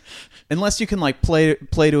because unless you can like play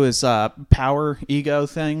to his power ego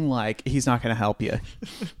thing, like he's not going to help you.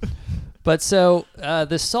 But so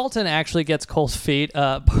the Sultan actually gets cold feet,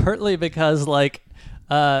 partly because like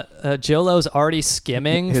Jolo's already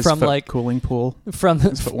skimming His from like cooling pool, from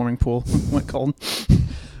his foot warming pool went cold.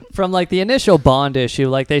 From like the initial bond issue.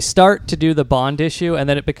 Like they start to do the bond issue, and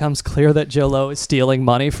then it becomes clear that Jolo is stealing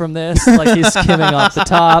money from this. Like he's skimming off the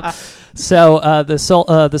top. So the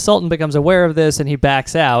Sultan becomes aware of this and he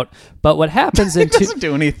backs out. But what happens in he doesn't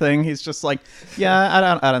do anything. He's just like,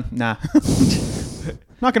 yeah, I don't, nah. I'm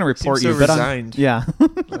not going to report Seems you, so but resigned. Yeah.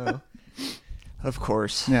 Of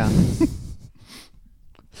course. Yeah.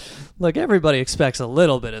 Look, everybody expects a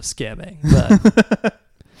little bit of skimming,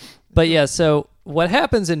 but yeah. So what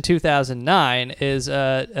happens in 2009 is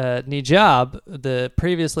Najib, the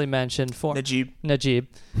previously mentioned Najib,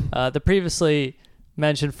 the previously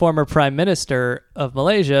mentioned former prime minister of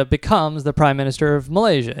Malaysia, becomes the prime minister of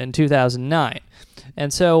Malaysia in 2009.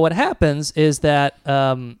 And so what happens is that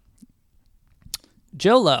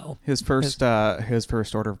Jolo, his first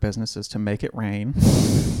order of business is to make it rain.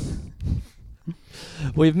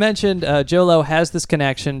 We've mentioned Jolo has this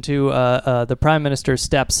connection to the prime minister's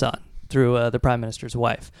stepson through the prime minister's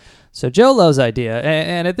wife. So Jolo's idea,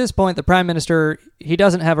 and at this point, the prime minister, he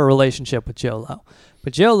doesn't have a relationship with Jolo.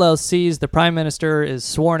 But Jolo sees the prime minister is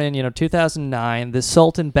sworn in, 2009. The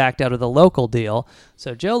Sultan backed out of the local deal.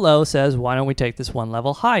 So Jolo says, why don't we take this one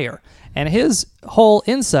level higher? And his whole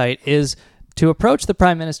insight is to approach the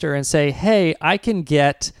prime minister and say, hey, I can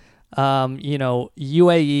get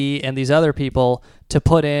UAE and these other people to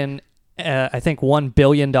put in, I think, $1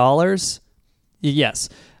 billion. Yes.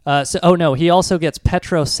 He also gets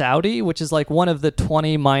Petro Saudi, which is like one of the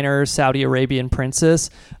 20 minor Saudi Arabian princes,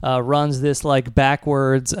 runs this like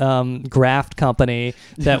backwards graft company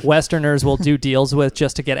that Westerners will do deals with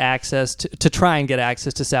just to get access to try and get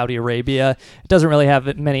access to Saudi Arabia. It doesn't really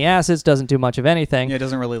have many assets, doesn't do much of anything. Yeah, it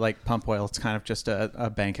doesn't really like pump oil. It's kind of just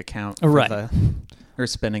a bank account right. Or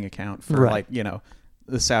spending account for right.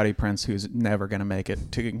 The Saudi prince who's never going to make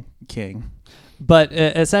it to king. But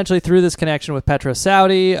essentially, through this connection with Petro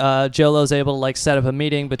Saudi, Jolo's able to set up a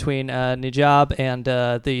meeting between Najib and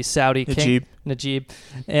the Saudi king, Najib,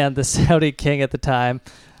 and the Saudi king at the time.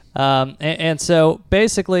 And so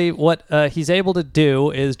basically, what he's able to do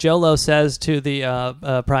is Jolo says to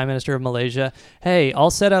the Prime Minister of Malaysia, "Hey, I'll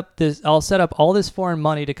set up all this foreign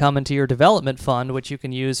money to come into your development fund, which you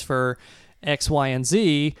can use for X, Y, and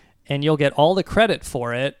Z, and you'll get all the credit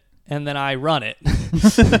for it." And then I run it.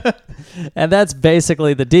 And that's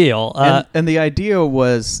basically the deal. And the idea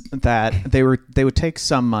was that they would take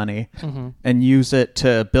some money and use it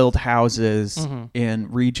to build houses in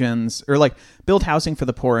regions, or build housing for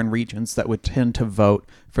the poor in regions that would tend to vote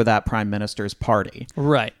for that prime minister's party.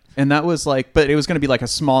 Right. And that was but it was going to be a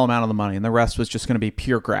small amount of the money, and the rest was just going to be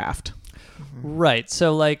pure graft. Right.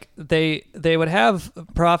 So they would have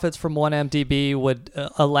profits from 1MDB would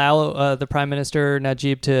allow the Prime Minister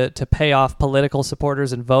Najib to pay off political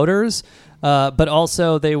supporters and voters, but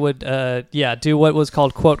also they would do what was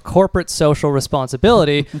called, quote, corporate social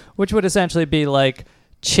responsibility, which would essentially be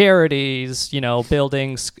charities,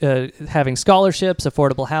 building, having scholarships,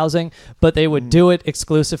 affordable housing, but they would do it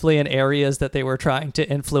exclusively in areas that they were trying to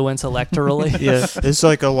influence electorally. Yeah, there's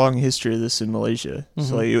a long history of this in Malaysia.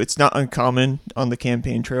 So it's not uncommon on the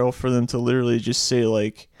campaign trail for them to literally just say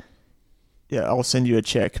I'll send you a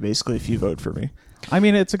check basically if you vote for me. I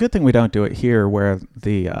mean, it's a good thing we don't do it here, where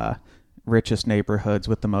the richest neighborhoods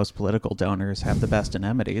with the most political donors have the best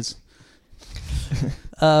amenities.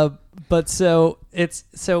 But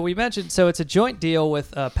we mentioned, it's a joint deal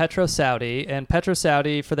with Petro Saudi, and Petro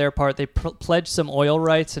Saudi, for their part, they pledged some oil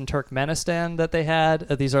rights in Turkmenistan that they had.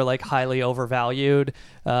 These are highly overvalued,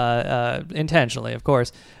 intentionally, of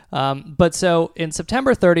course. But so in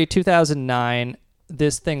September 30, 2009,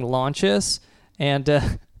 this thing launches, and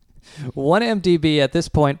 1MDB at this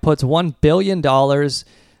point puts $1 billion.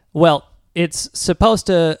 Well, it's supposed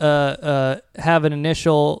to have an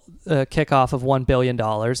initial kickoff of $1 billion,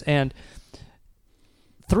 and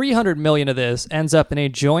 $300 million of this ends up in a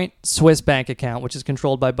joint Swiss bank account, which is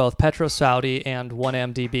controlled by both Petro Saudi and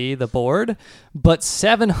 1MDB, the board. But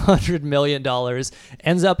 $700 million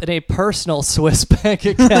ends up in a personal Swiss bank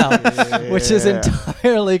account, which is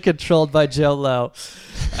entirely controlled by Jolo.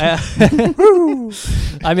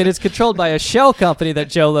 I mean, it's controlled by a shell company that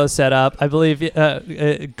Jolo set up, I believe,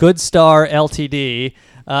 Good Star Ltd.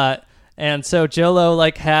 And so Jolo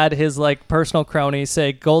like had his like personal crony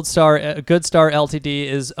say Good Star Ltd.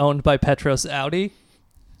 Is owned by Petros Audi.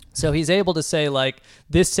 So he's able to say like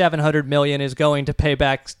this $700 million is going to pay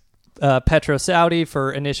back Petros Saudi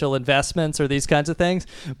for initial investments or these kinds of things,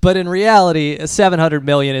 but in reality, $700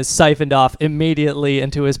 million is siphoned off immediately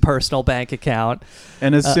into his personal bank account.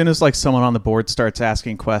 And as soon as like someone on the board starts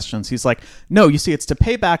asking questions, he's like, "No, you see, it's to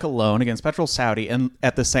pay back a loan against Petros Saudi," and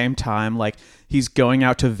at the same time, like he's going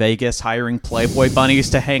out to Vegas, hiring Playboy bunnies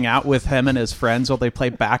to hang out with him and his friends while they play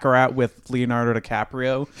baccarat with Leonardo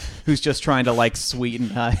DiCaprio, who's just trying to like sweeten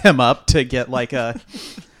him up to get like a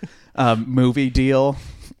movie deal.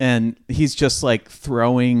 And he's just like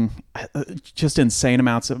throwing just insane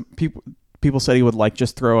amounts of people. People said he would like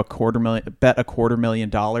just throw bet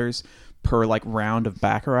 $250,000 per like round of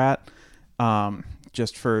baccarat,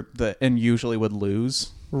 just for and usually would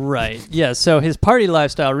lose. Right. Yeah. So his party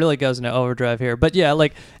lifestyle really goes into overdrive here. But yeah,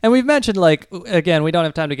 like, and we've mentioned like, again, we don't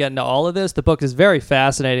have time to get into all of this. The book is very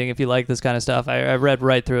fascinating if you like this kind of stuff. I read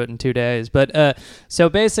right through it in 2 days. But so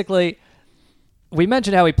basically, we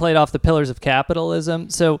mentioned how he played off the pillars of capitalism.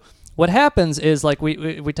 So what happens is like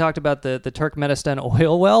we talked about the Turkmenistan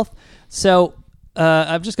oil wealth. So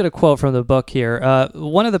I'm just going to quote from the book here.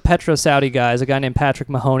 One of the Petro Saudi guys, a guy named Patrick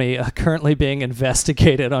Mahoney, currently being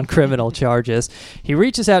investigated on criminal charges. He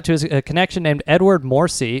reaches out to his connection named Edward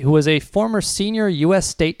Morsi, who was a former senior U.S.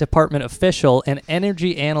 State Department official and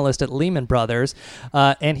energy analyst at Lehman Brothers,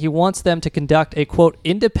 and he wants them to conduct a, quote,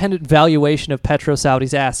 independent valuation of Petro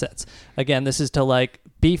Saudi's assets. Again, this is to, like,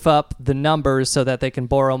 beef up the numbers so that they can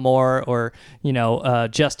borrow more or,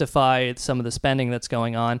 justify some of the spending that's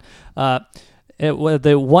going on.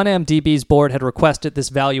 The 1MDB's board had requested this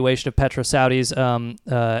valuation of Petro Saudi's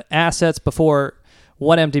assets before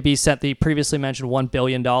 1MDB sent the previously mentioned $1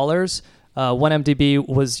 billion. 1MDB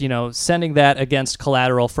was, sending that against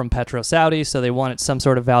collateral from Petro Saudi, so they wanted some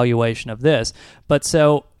sort of valuation of this. But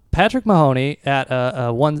so Patrick Mahoney at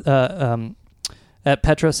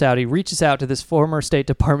Petro Saudi reaches out to this former State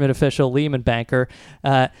Department official, Lehman banker,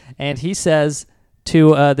 and he says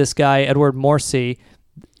to this guy, Edward Morsi,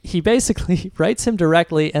 he basically writes him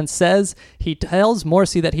directly and says he tells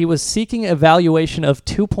Morsi that he was seeking a valuation of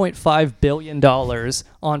 $2.5 billion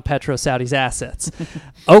on Petro Saudi's assets.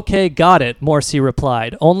 Okay, got it, Morsi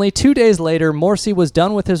replied. Only 2 days later, Morsi was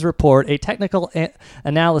done with his report, a technical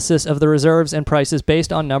analysis of the reserves and prices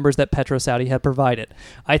based on numbers that Petro Saudi had provided.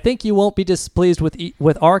 I think you won't be displeased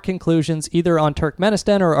with our conclusions either on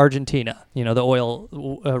Turkmenistan or Argentina, the oil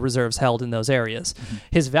reserves held in those areas. Mm-hmm.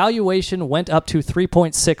 His valuation went up to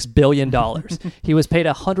 $3.6 billion. He was paid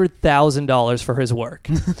 $100,000 for his work.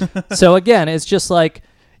 So again, it's just like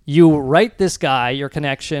you write this guy, your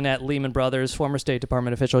connection at Lehman Brothers, former State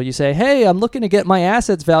Department official. You say, "Hey, I'm looking to get my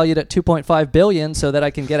assets valued at $2.5 billion so that I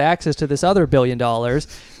can get access to this other $1 billion."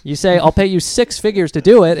 You say, "I'll pay you 6 figures to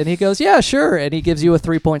do it," and he goes, "Yeah, sure," and he gives you a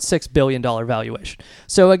 $3.6 billion valuation.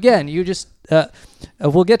 So again, you just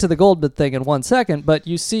we'll get to the Goldman thing in 1 second, but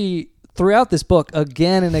you see throughout this book,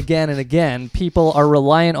 again and again and again, people are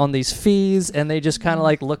reliant on these fees, and they just kind of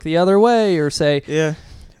like look the other way or say, yeah.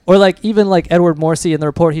 Or like even like Edward Morsi in the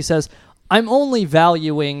report, he says, "I'm only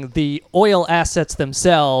valuing the oil assets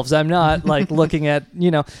themselves. I'm not like looking at,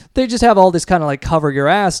 they just have all this kind of like cover your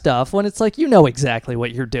ass stuff when it's like, exactly what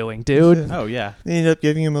you're doing, dude." Oh, yeah. They ended up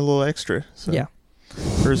giving him a little extra. So, yeah.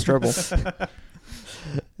 For his trouble.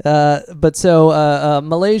 But so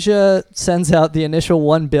Malaysia sends out the initial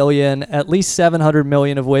 $1 billion, at least $700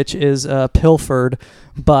 million of which is pilfered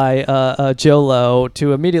by Jolo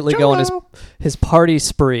to immediately go on his party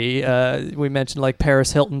spree. We mentioned like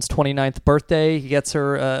Paris Hilton's 29th birthday. He gets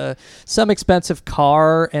her some expensive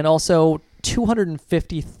car and also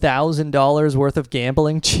 $250,000 worth of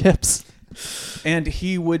gambling chips. And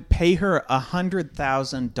he would pay her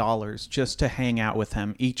 $100,000 just to hang out with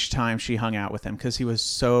him each time she hung out with him because he was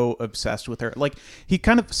so obsessed with her. Like, he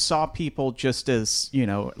kind of saw people just as,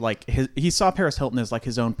 like he saw Paris Hilton as like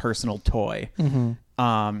his own personal toy. Mm-hmm.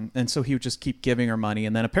 And so he would just keep giving her money.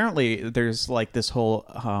 And then apparently there's like this whole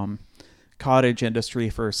cottage industry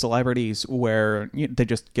for celebrities where they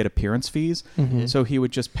just get appearance fees. Mm-hmm. So he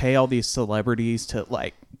would just pay all these celebrities to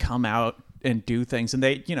like come out and do things, and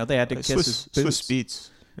they had to kiss his boots. Swiss Beats,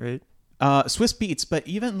 right? Swiss Beats, but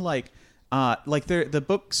even like the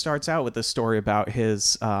book starts out with a story about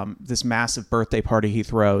his this massive birthday party he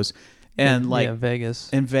throws, and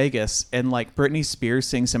in Vegas, and like Britney Spears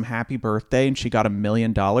sings him "Happy Birthday," and she got $1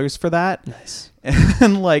 million for that. Nice.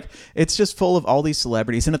 And like it's just full of all these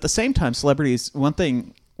celebrities, and at the same time, celebrities. One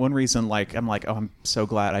one reason, like, I'm like, oh, I'm so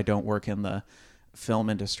glad I don't work in the film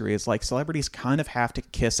industry is like celebrities kind of have to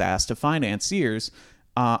kiss ass to financiers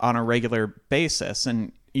on a regular basis.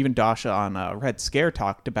 And even Dasha on Red Scare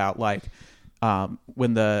talked about like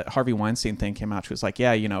when the Harvey Weinstein thing came out, she was like,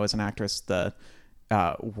 yeah, you know, as an actress, the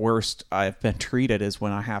worst I've been treated is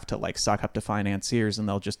when I have to like suck up to financiers and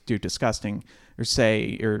they'll just do disgusting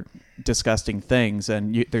things,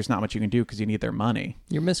 and there's not much you can do because you need their money.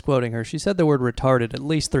 You're misquoting her. She said the word retarded at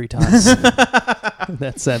least 3 times in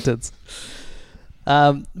that sentence.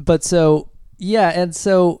 But so, yeah, and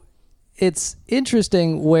so it's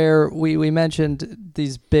interesting where we mentioned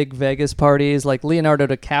these big Vegas parties, like Leonardo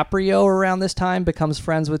DiCaprio around this time becomes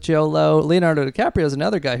friends with Joe Low. Leonardo DiCaprio is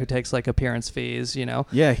another guy who takes like appearance fees, you know?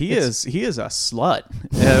 Yeah, he is a slut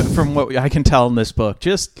from what I can tell in this book.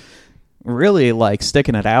 Just really like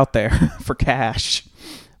sticking it out there for cash.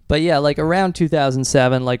 But yeah, like around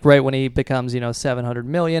 2007, like right when he becomes, you know, 700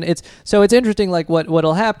 million, it's interesting. Like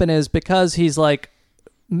what'll happen is because he's like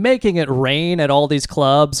making it rain at all these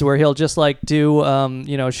clubs where he'll just like do,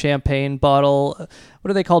 you know, champagne bottle,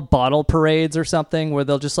 what are they called? Bottle parades or something, where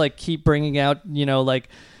they'll just like keep bringing out, you know, like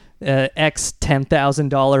X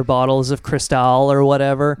 $10,000 bottles of Cristal or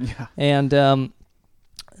whatever. Yeah. And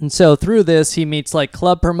so through this, he meets like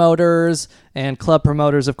club promoters, and club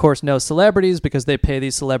promoters, of course, know celebrities because they pay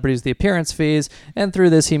these celebrities the appearance fees. And through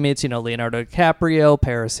this, he meets, you know, Leonardo DiCaprio,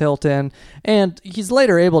 Paris Hilton, and he's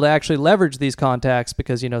later able to actually leverage these contacts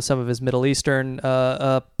because, you know, some of his Middle Eastern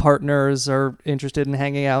partners are interested in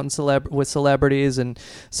hanging out with celebrities, and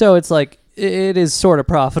so it's like it is sort of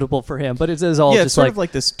profitable for him, but it is all it's just sort of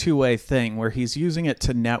like this two-way thing where he's using it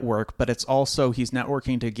to network, but it's also he's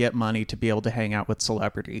networking to get money to be able to hang out with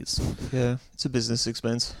celebrities. Yeah, it's a business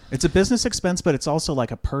expense. It's a business expense, but it's also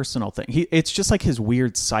like a personal thing. It's just like his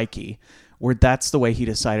weird psyche where that's the way he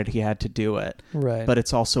decided he had to do it. Right. But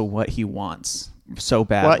it's also what he wants so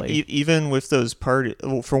badly. Well, even with those parties,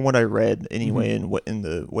 well, from what I read anyway, in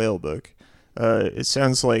the Whale book, it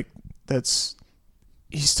sounds like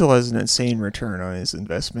he still has an insane return on his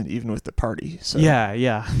investment, even with the party. So,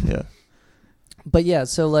 yeah. But yeah,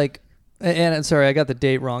 so like, and I'm sorry, I got the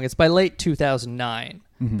date wrong. It's by late 2009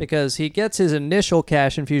 because he gets his initial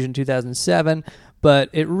cash infusion 2007, but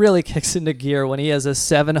it really kicks into gear when he has a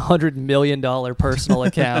 $700 million personal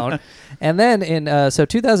account. And then so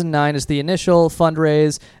 2009 is the initial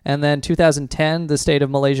fundraise, and then 2010, the state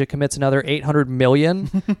of Malaysia commits another $800 million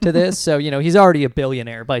to this. So, you know, he's already a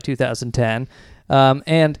billionaire by 2010.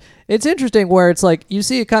 And it's interesting where it's like you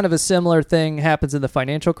see kind of a similar thing happens in the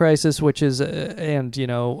financial crisis, which is, and, you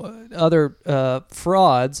know, other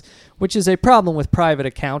frauds, which is a problem with private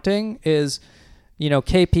accounting is, you know,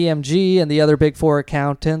 KPMG and the other big four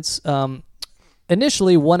accountants.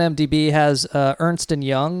 Initially, 1MDB has Ernst &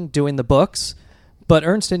 Young doing the books, but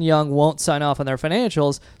Ernst & Young won't sign off on their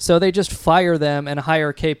financials, so they just fire them and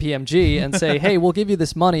hire KPMG and say, hey, we'll give you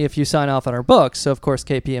this money if you sign off on our books. So, of course,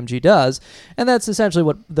 KPMG does. And that's essentially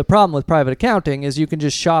what the problem with private accounting is. You can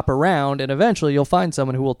just shop around, and eventually you'll find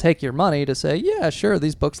someone who will take your money to say, yeah, sure,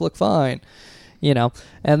 these books look fine. You know,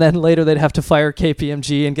 and then later they'd have to fire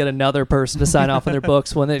KPMG and get another person to sign off on their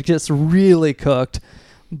books when it gets really cooked.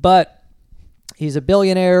 But he's a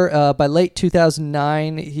billionaire. By late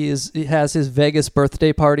 2009, he has his Vegas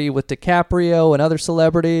birthday party with DiCaprio and other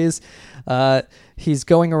celebrities. He's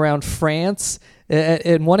going around France.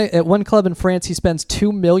 At one club in France, he spends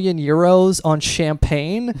 2 million euros on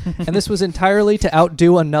champagne, and this was entirely to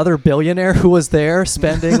outdo another billionaire who was there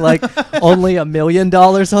spending like only $1 million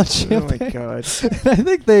on champagne. Oh my god! I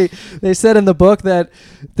think they said in the book that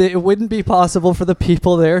it wouldn't be possible for the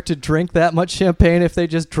people there to drink that much champagne if they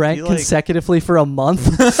just drank consecutively for a month.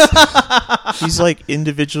 He's like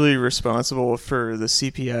individually responsible for the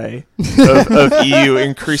CPI of EU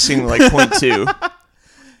increasing like 0.2.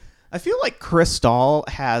 I feel like Cristal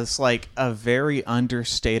has like a very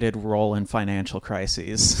understated role in financial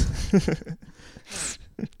crises.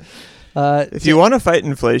 If you want to fight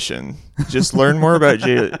inflation, just learn more about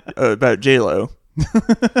J-Lo.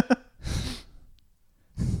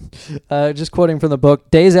 Just quoting from the book,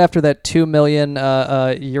 days after that 2 million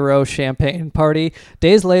euro champagne party,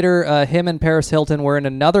 days later, him and Paris Hilton were in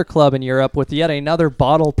another club in Europe with yet another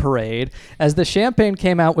bottle parade. As the champagne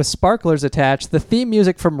came out with sparklers attached, the theme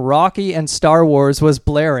music from Rocky and Star Wars was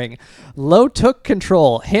blaring. Lowe took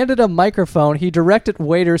control, handed a microphone. He directed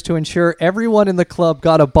waiters to ensure everyone in the club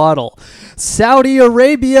got a bottle. Saudi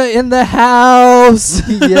Arabia in the house,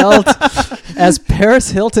 he yelled, as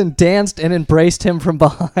Paris Hilton danced and embraced him from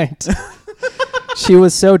behind. She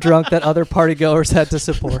was so drunk that other partygoers had to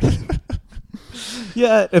support her.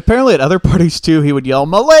 Yeah, apparently at other parties too, he would yell,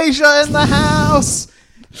 Malaysia in the house!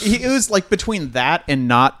 It was like between that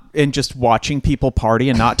and just watching people party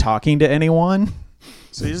and not talking to anyone.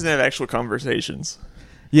 So he doesn't have actual conversations.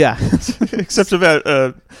 Yeah. Except about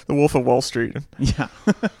the Wolf of Wall Street. Yeah.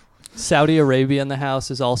 Saudi Arabia in the house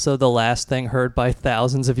is also the last thing heard by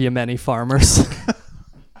thousands of Yemeni farmers.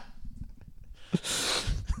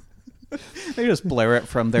 They just blare it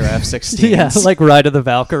from their F-16s. Yeah, like Ride of the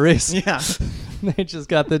Valkyries. Yeah. They just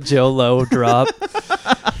got the Joe Low drop.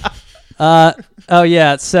 Oh,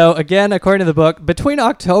 yeah. So, again, according to the book, between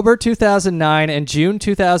October 2009 and June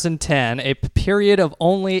 2010, a period of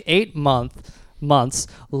only 8 months,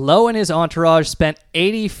 Lowe and his entourage spent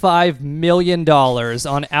 $85 million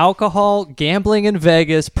on alcohol, gambling in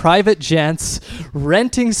Vegas, private jets,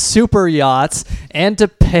 renting super yachts, and to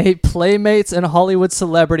pay playmates and Hollywood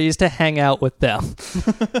celebrities to hang out with them.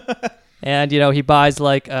 And, he buys,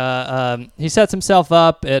 he sets himself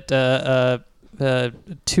up at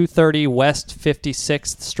 230 West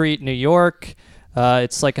 56th Street, New York.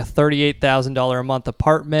 It's like a $38,000 a month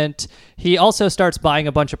apartment. He also starts buying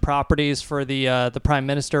a bunch of properties for the prime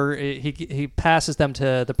minister. He passes them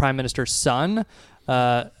to the prime minister's son,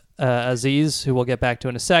 Aziz, who we'll get back to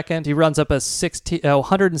in a second. He runs up a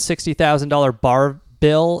 $160,000 bar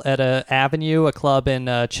bill at a club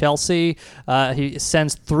in Chelsea. He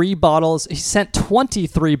sends 3 bottles. He sent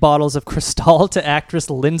 23 bottles of Cristal to actress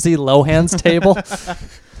Lindsay Lohan's table.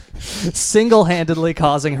 Single-handedly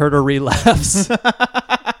causing her to relapse.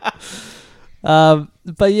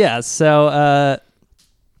 But yeah, so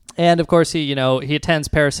and of course he attends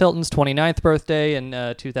Paris Hilton's 29th birthday in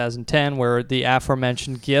 2010, where the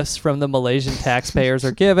aforementioned gifts from the Malaysian taxpayers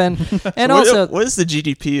are given. And so what is the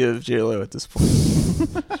GDP of JLo at this point?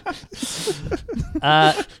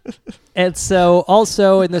 And so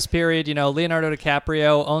also in this period, Leonardo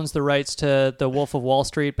DiCaprio owns the rights to The Wolf of Wall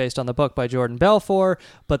Street based on the book by Jordan Belfort,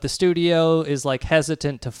 but the studio is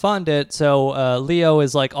hesitant to fund it. So Leo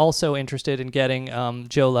is also interested in getting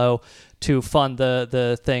Joe Low to fund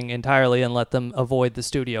the thing entirely and let them avoid the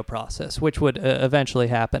studio process, which would eventually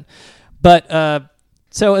happen. But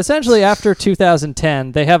so essentially after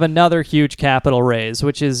 2010, they have another huge capital raise,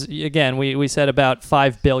 which is, again, we said about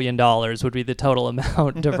 $5 billion would be the total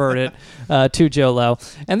amount diverted to Joe Low.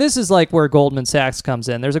 And this is where Goldman Sachs comes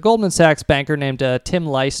in. There's a Goldman Sachs banker named Tim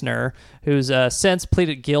Leissner, who's since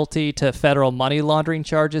pleaded guilty to federal money laundering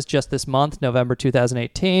charges just this month, November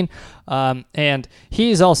 2018. And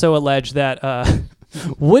he's also alleged that...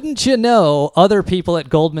 wouldn't you know, other people at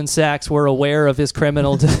Goldman Sachs were aware of his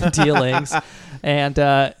criminal dealings. And,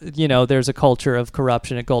 there's a culture of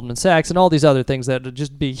corruption at Goldman Sachs and all these other things that would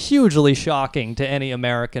just be hugely shocking to any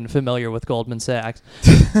American familiar with Goldman Sachs.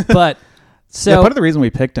 But so part of the reason we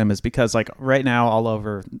picked him is because right now all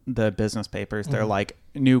over the business papers, they're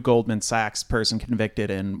new Goldman Sachs person convicted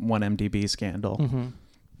in 1MDB scandal. Mm-hmm.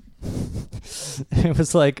 It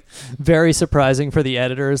was very surprising for the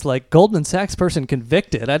editors, Goldman Sachs person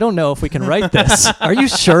convicted. I don't know if we can write this. Are you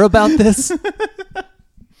sure about this?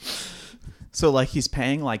 So he's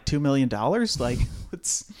paying $2 million?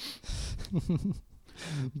 What's...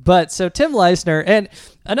 But so Tim Leissner, and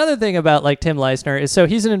another thing about Tim Leissner is, so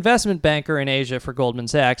he's an investment banker in Asia for Goldman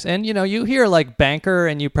Sachs. And, you hear banker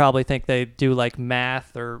and you probably think they do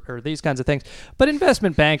math or these kinds of things. But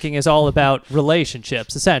investment banking is all about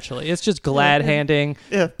relationships, essentially. It's just glad handing,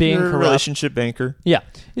 being you're a corrupt. Relationship banker. Yeah.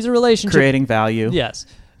 He's a relationship. Creating value. Yes.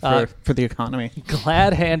 For the economy.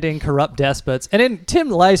 Glad-handing corrupt despots. And in Tim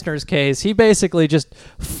Leissner's case, he basically just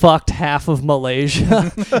fucked half of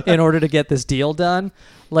Malaysia in order to get this deal done.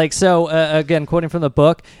 Again, quoting from the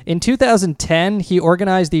book, in 2010, he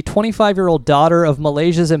organized the 25-year-old daughter of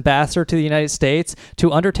Malaysia's ambassador to the United States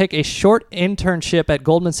to undertake a short internship at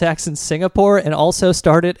Goldman Sachs in Singapore and also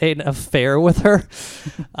started an affair with her.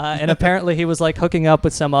 And apparently he was hooking up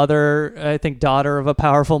with some other, I think, daughter of a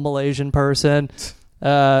powerful Malaysian person.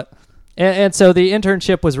 And so the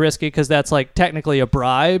internship was risky because that's technically a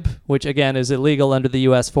bribe, which again is illegal under the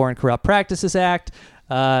U.S. Foreign Corrupt Practices Act.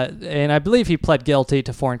 And I believe he pled guilty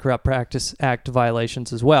to Foreign Corrupt Practice Act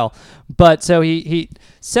violations as well. But so he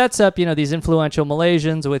sets up, these influential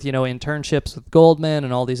Malaysians with, internships with Goldman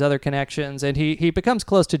and all these other connections. And he becomes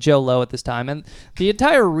close to Joe Low at this time. And the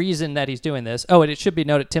entire reason that he's doing this, and it should be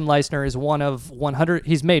noted, Tim Leissner is one of 100.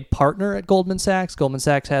 He's made partner at Goldman Sachs. Goldman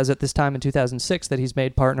Sachs has at this time in 2006 that he's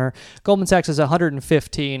made partner. Goldman Sachs has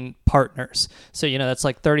 115 partners. So, that's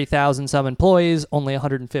 30,000 some employees, only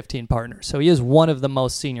 115 partners. So he is one of the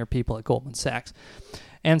most senior people at Goldman Sachs.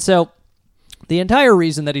 And so the entire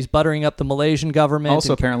reason that he's buttering up the Malaysian government...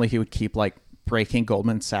 Also, apparently he would keep breaking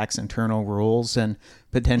Goldman Sachs internal rules and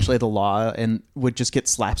potentially the law and would just get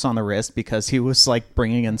slaps on the wrist because he was like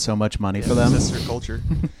bringing in so much money for them. That's their culture.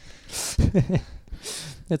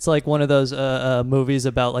 It's like one of those movies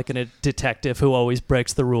about like a detective who always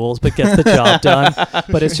breaks the rules but gets the job done.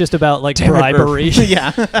 But it's just about like bribery.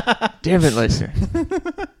 Yeah. Damn it, Lester.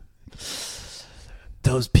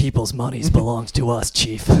 Those people's monies belongs to us,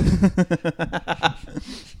 Chief.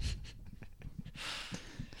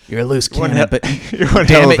 You're a loose One cannon, hell- but you're one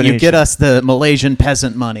damn hell of it, an you agent. get us the Malaysian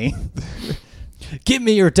peasant money. Give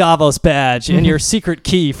me your Davos badge and your secret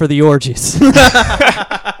key for the orgies.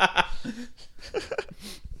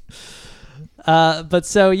 But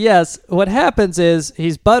so, yes, what happens is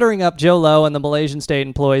he's buttering up Joe Low and the Malaysian state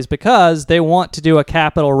employees because they want to do a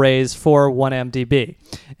capital raise for 1MDB.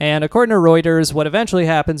 And according to Reuters, what eventually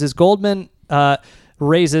happens is Goldman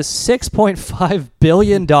raises $6.5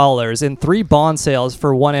 billion in 3 bond sales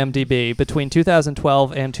for 1MDB between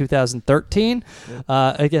 2012 and 2013.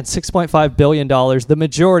 Again, $6.5 billion, the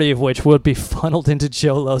majority of which would be funneled into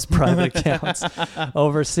Joe Low's private accounts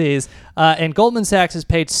overseas. And Goldman Sachs has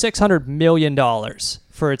paid $600 million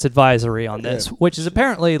for its advisory on this, which is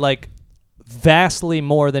apparently like vastly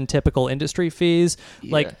more than typical industry fees.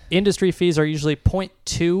 Like industry fees are usually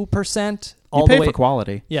 0.2%. You pay for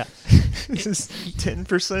quality. Yeah.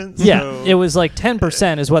 10%? Yeah, it was like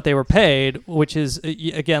 10% is what they were paid, which is,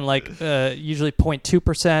 again, like usually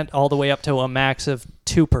 0.2% all the way up to a max of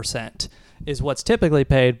 2% is what's typically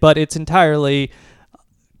paid. But it's entirely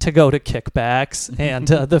to go to kickbacks and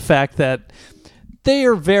the fact that they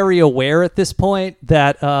are very aware at this point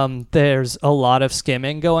that there's a lot of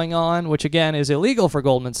skimming going on, which again is illegal for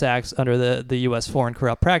Goldman Sachs under the U.S. Foreign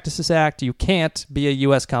Corrupt Practices Act. You can't be a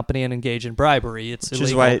U.S. company and engage in bribery. It's Which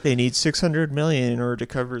illegal. is why they need $600 million in order to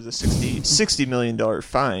cover the $60 million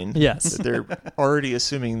fine. Yes. that they're already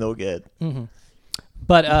assuming they'll get.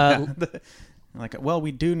 But Like, well,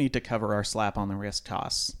 we do need to cover our slap on the wrist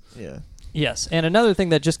costs. Yeah. yes, and another thing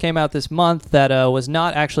that just came out this month that was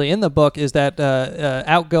not actually in the book is that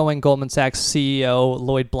outgoing Goldman Sachs CEO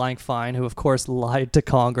Lloyd Blankfein, who of course lied to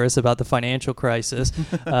Congress about the financial crisis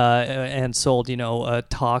and sold,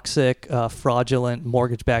 toxic, fraudulent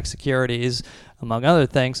mortgage-backed securities, among other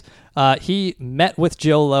things, he met with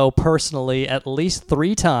Joe Low personally at least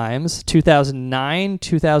 3 times, 2009,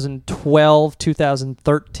 2012,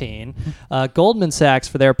 2013. Goldman Sachs,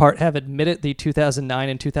 for their part, have admitted the 2009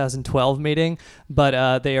 and 2012 meeting,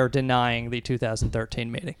 but they are denying the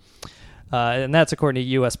 2013 meeting. And that's according to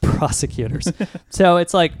U.S. prosecutors. So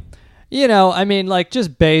it's like,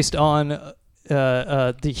 just based on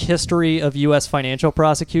the history of U.S. financial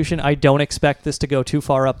prosecution, I don't expect this to go too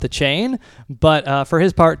far up the chain. But for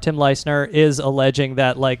his part, Tim Leissner is alleging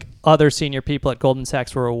that like other senior people at Goldman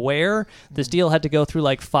Sachs were aware. This deal had to go through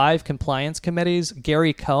like 5 compliance committees.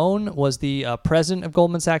 Gary Cohn was the president of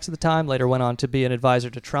Goldman Sachs at the time, later went on to be an advisor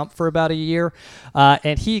to Trump for about a year.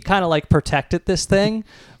 And he kind of like protected this thing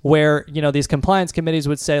where, these compliance committees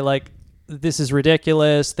would say like, this is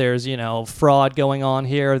ridiculous. There's, fraud going on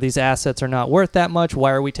here. These assets are not worth that much.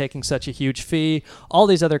 Why are we taking such a huge fee? All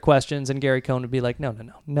these other questions. And Gary Cohn would be like, no.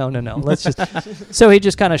 Let's just. So he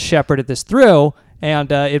just kind of shepherded this through. And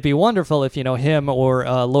it'd be wonderful if, him or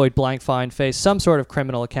Lloyd Blankfein face some sort of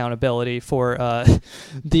criminal accountability for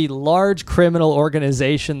the large criminal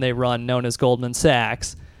organization they run known as Goldman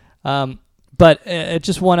Sachs. But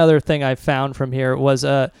just one other thing I found from here was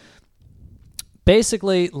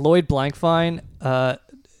basically, Lloyd Blankfein,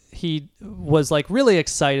 he was like really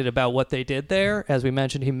excited about what they did there. As we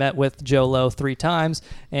mentioned, he met with Joe Low 3 times,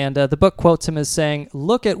 and the book quotes him as saying,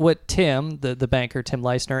 "Look at what Tim, the banker Tim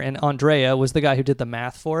Leissner, and Andrea was the guy who did the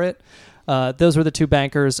math for it. Those were the 2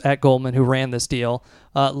 bankers at Goldman who ran this deal.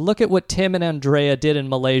 Look at what Tim and Andrea did in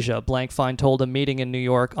Malaysia," Blankfein told a meeting in New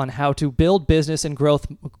York, "on how to build business in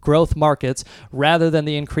growth markets rather than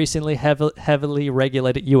the increasingly heavily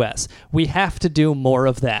regulated U.S. We have to do more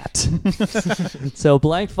of that." So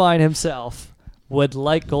Blankfein himself would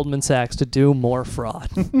like Goldman Sachs to do more fraud.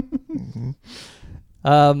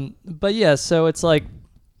 But yeah, so it's like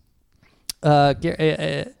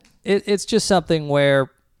it's just something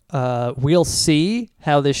where we'll see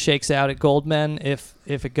how this shakes out at Goldman if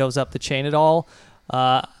it goes up the chain at all.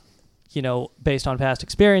 Based on past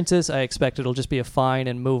experiences, I expect it'll just be a fine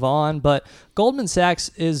and move on. But Goldman Sachs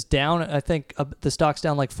is down. I think the stock's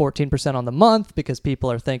down like 14% on the month because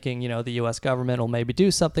people are thinking, the U.S. government will maybe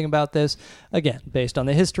do something about this. Again, based on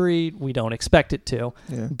the history, we don't expect it to.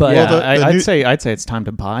 Yeah. But I'd say it's time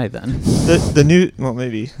to buy then.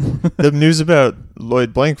 The news about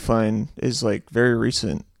Lloyd Blankfein is like very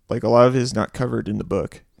recent. Like a lot of it is not covered in the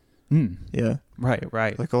book. Yeah.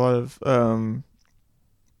 Right. Like a lot of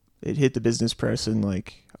it hit the business press in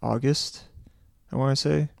like August, I want to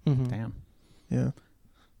say. Mm-hmm. Damn. Yeah.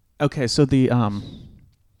 Okay, so the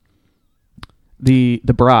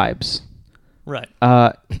bribes. Right.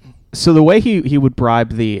 So the way he would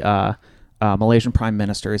bribe the Malaysian prime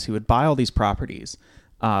minister is he would buy all these properties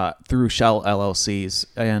through shell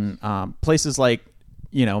LLCs in places like,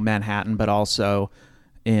 Manhattan, but also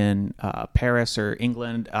in Paris or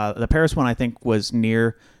England. The Paris one, I think, was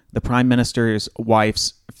near the prime minister's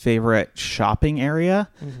wife's favorite shopping area.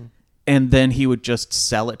 Mm-hmm. And then he would just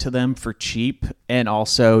sell it to them for cheap and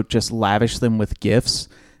also just lavish them with gifts.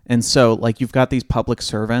 And so, like, you've got these public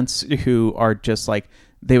servants who are just like,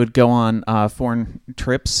 they would go on foreign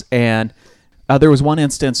trips. And there was one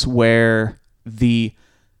instance where the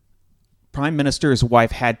prime minister's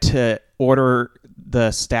wife had to order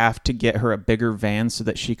the staff to get her a bigger van so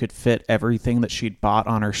that she could fit everything that she'd bought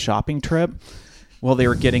on her shopping trip while they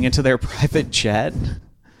were getting into their private jet.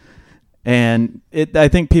 And I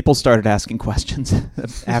think people started asking questions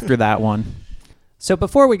after that one. So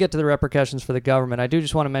before we get to the repercussions for the government, I do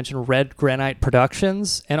just want to mention Red Granite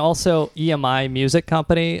Productions and also EMI Music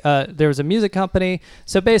Company. There was a music company.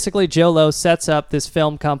 So basically, Joe Low sets up this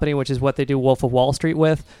film company, which is what they do Wolf of Wall Street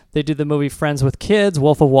with. They do the movie Friends with Kids,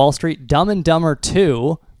 Wolf of Wall Street, Dumb and Dumber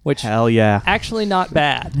 2, which hell yeah, actually not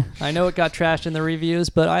bad. I know it got trashed in the reviews,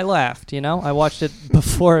 but I laughed. I watched it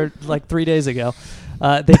before like 3 days ago.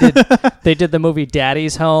 They did the movie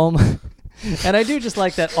Daddy's Home. And I do just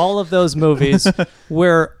like that all of those movies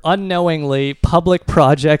were unknowingly public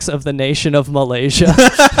projects of the nation of Malaysia.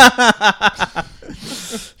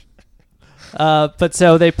 But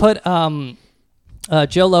so they put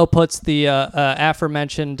Joe Low puts the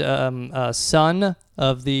aforementioned son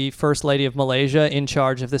of the First Lady of Malaysia in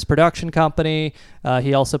charge of this production company.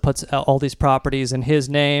 He also puts all these properties in his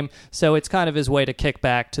name. So it's kind of his way to kick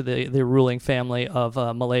back to the ruling family of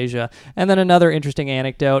Malaysia. And then another interesting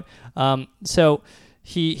anecdote. So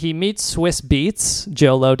he meets Swiss Beats,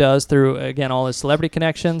 Joe Low does, through, again, all his celebrity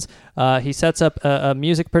connections. He sets up a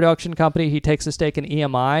music production company. He takes a stake in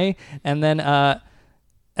EMI. And then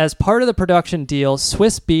as part of the production deal,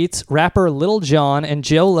 Swiss Beats, rapper Lil Jon, and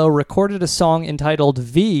Joe Low recorded a song entitled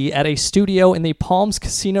V at a studio in the Palms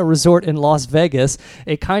Casino Resort in Las Vegas,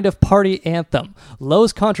 a kind of party anthem.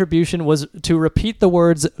 Low's contribution was to repeat the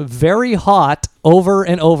words "very hot" over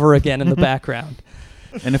and over again in the background.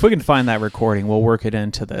 And if we can find that recording, we'll work it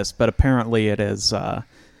into this. But apparently it is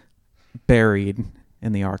buried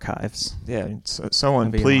in the archives. Yeah, so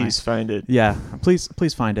someone please find it. Yeah,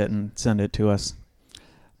 please find it and send it to us.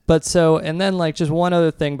 But so, and then like just one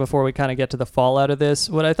other thing before we kind of get to the fallout of this,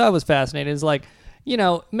 what I thought was fascinating is like,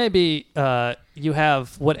 maybe you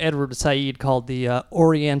have what Edward Said called the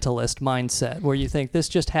Orientalist mindset, where you think this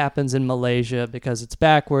just happens in Malaysia because it's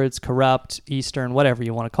backwards, corrupt, Eastern, whatever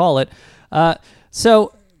you want to call it.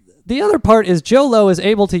 So the other part is Joe Low is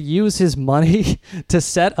able to use his money to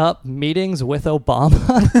set up meetings with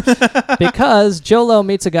Obama because Joe Low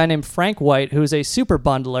meets a guy named Frank White, who's a super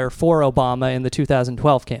bundler for Obama in the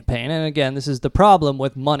 2012 campaign. And again, this is the problem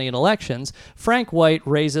with money in elections. Frank White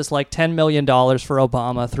raises like $10 million for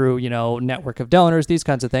Obama through, network of donors, these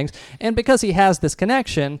kinds of things. And because he has this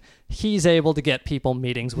connection, he's able to get people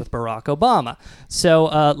meetings with Barack Obama. So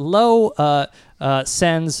Low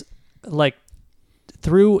sends like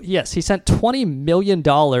he sent $20 million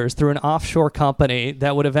through an offshore company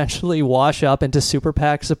that would eventually wash up into super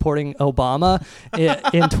PAC supporting Obama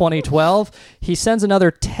in 2012. He sends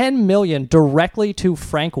another $10 million directly to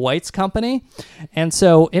Frank White's company. And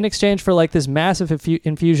so in exchange for like this massive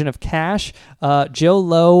infusion of cash, Joe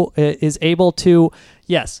Low is able to,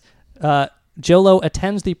 Joe Low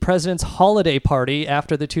attends the president's holiday party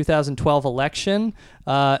after the 2012 election,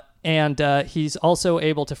 and he's also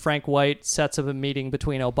able to, Frank White sets up a meeting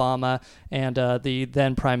between Obama and the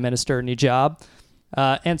then Prime Minister Najib.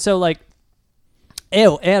 And so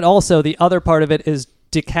and also the other part of it is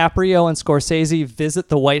DiCaprio and Scorsese visit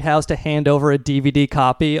the White House to hand over a DVD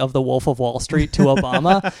copy of The Wolf of Wall Street to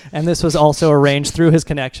Obama. And this was also arranged through his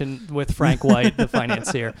connection with Frank White, the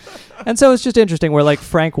financier. And so it's just interesting where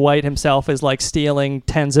Frank White himself is stealing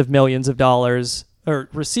tens of millions of dollars or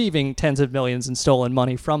receiving tens of millions in stolen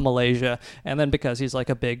money from Malaysia. And then because he's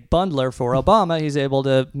a big bundler for Obama, he's able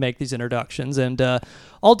to make these introductions. And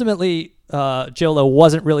ultimately, Joe Low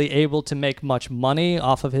wasn't really able to make much money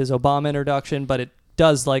off of his Obama introduction, but it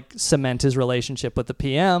does cement his relationship with the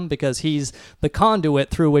PM because he's the conduit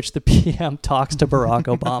through which the PM talks to Barack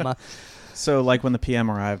Obama. So when the PM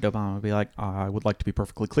arrived, Obama would be like, I would like to be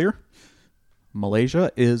perfectly clear.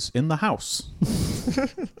 Malaysia is in the house.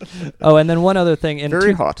 Oh, and then one other thing.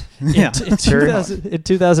 Very hot. Yeah. In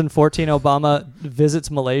 2014, Obama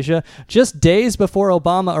visits Malaysia. Just days before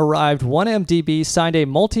Obama arrived, 1MDB signed a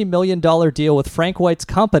multi-million-dollar deal with Frank White's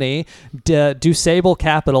company, Dusable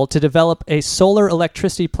Capital, to develop a solar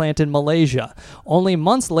electricity plant in Malaysia. Only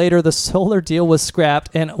months later, the solar deal was scrapped,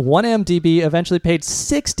 and 1MDB eventually paid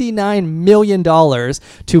 $69 million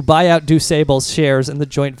to buy out Dusable's shares in the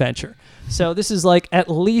joint venture. So this is like at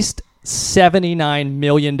least $79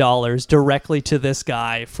 million directly to this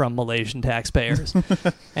guy from Malaysian taxpayers.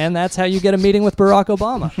 And that's how you get a meeting with Barack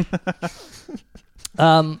Obama.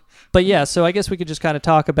 But yeah, so I guess we could just kind of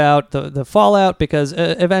talk about the fallout, because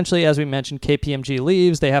eventually, as we mentioned, KPMG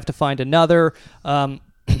leaves. They have to find another.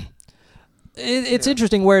 It's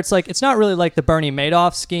interesting where it's like, it's not really like the Bernie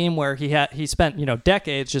Madoff scheme where he spent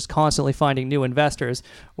decades just constantly finding new investors,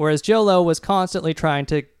 whereas Jho Low was constantly trying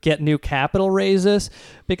to get new capital raises,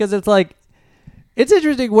 because it's like, it's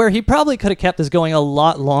interesting where he probably could have kept this going a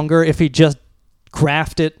lot longer if he just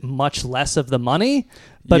grafted much less of the money.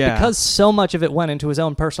 But because so much of it went into his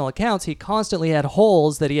own personal accounts, he constantly had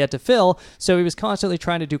holes that he had to fill. So he was constantly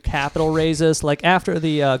trying to do capital raises. Like after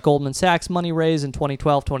the Goldman Sachs money raise in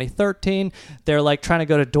 2012, 2013, they're like trying to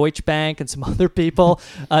go to Deutsche Bank and some other people.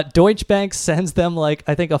 Deutsche Bank sends them like,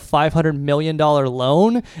 I think, a $500 million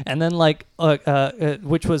loan, and then like,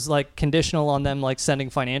 which was like conditional on them like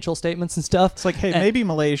sending financial statements and stuff. It's like, hey, maybe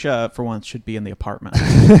Malaysia for once should be in the apartment.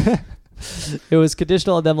 It was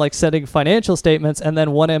conditional on them like sending financial statements, and then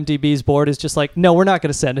 1MDB's board is just like, no, we're not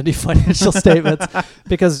going to send any financial statements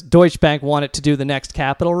because Deutsche Bank wanted to do the next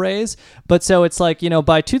capital raise. But so it's like,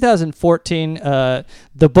 by 2014,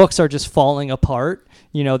 the books are just falling apart.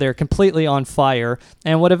 They're completely on fire.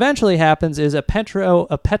 And what eventually happens is a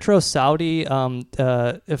Petro Saudi,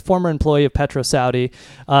 a former employee of Petro Saudi,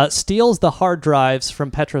 steals the hard drives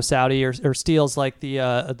from Petro Saudi, or steals like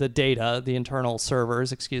the data, the internal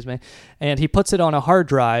servers, and he puts it on a hard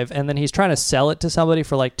drive, and then he's trying to sell it to somebody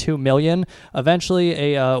for like $2 million.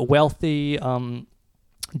 Eventually, a wealthy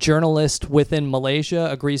journalist within Malaysia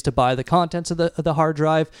agrees to buy the contents of the hard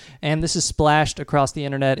drive, and this is splashed across the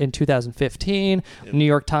internet in 2015. Yep. New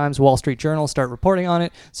York Times, Wall Street Journal start reporting on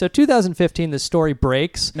it. So 2015, this story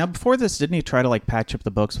breaks. Now, before this, didn't he try to like patch up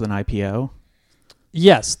the books with an IPO?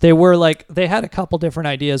 Yes, they had a couple different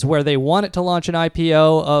ideas where they wanted to launch an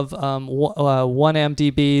IPO of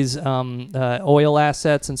 1MDB's oil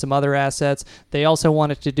assets and some other assets. They also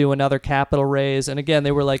wanted to do another capital raise. And again,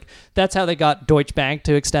 they were like, that's how they got Deutsche Bank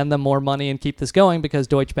to extend them more money and keep this going, because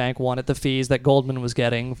Deutsche Bank wanted the fees that Goldman was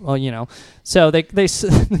getting, So they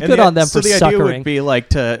good on them for suckering. So the idea would be like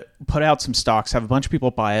to put out some stocks, have a bunch of people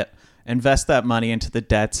buy it, invest that money into the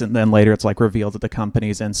debts, and then later it's like revealed that the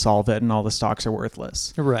company's insolvent and all the stocks are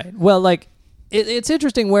worthless. Right. Well, like it's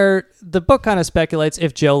interesting where the book kind of speculates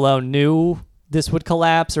if Jho Low knew this would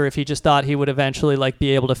collapse, or if he just thought he would eventually like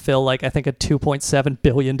be able to fill like, I think, a $2.7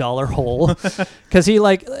 billion hole. Because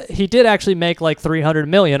he did actually make like $300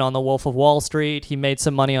 million on the Wolf of Wall Street. He made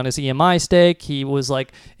some money on his EMI stake. He was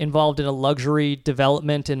like involved in a luxury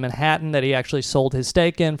development in Manhattan that he actually sold his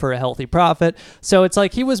stake in for a healthy profit. So it's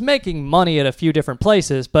like he was making money at a few different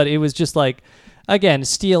places, but it was just like, again,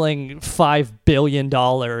 stealing $5 billion.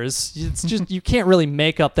 It's just, you can't really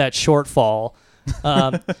make up that shortfall.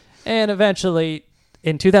 And eventually,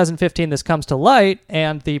 in 2015, this comes to light,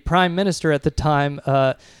 and the prime minister at the time,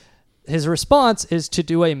 his response is to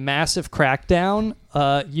do a massive crackdown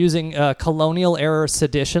using colonial-era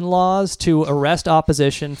sedition laws to arrest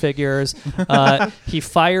opposition figures. He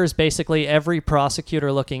fires basically every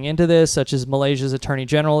prosecutor looking into this, such as Malaysia's attorney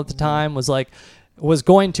general at the time was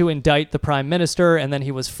going to indict the prime minister, and then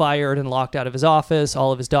he was fired and locked out of his office.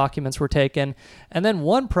 All of his documents were taken. And then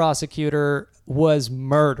one prosecutor was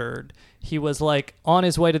murdered. He was like on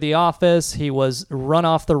his way to the office. He was run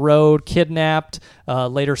off the road, kidnapped,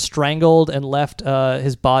 later strangled, and left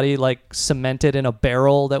his body like cemented in a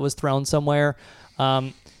barrel that was thrown somewhere.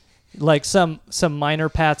 Like some minor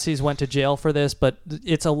patsies went to jail for this, but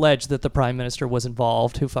it's alleged that the prime minister was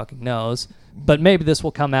involved. Who fucking knows? But maybe this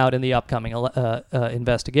will come out in the upcoming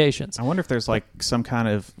investigations. I wonder if there's like some kind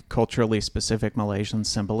of culturally specific Malaysian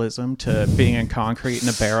symbolism to being in concrete in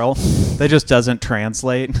a barrel that just doesn't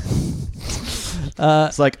translate.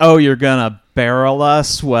 It's like, oh, you're gonna barrel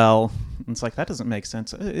us? Well, it's like, that doesn't make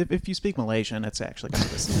sense. If you speak Malaysian, it's actually kind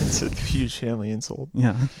of it's a huge family insult.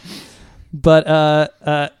 Yeah. But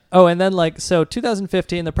and then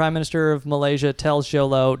 2015, the Prime Minister of Malaysia tells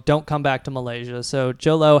Jho-Low, don't come back to Malaysia. So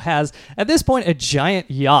Jho-Low has, at this point, a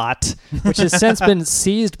giant yacht, which has since been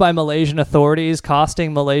seized by Malaysian authorities,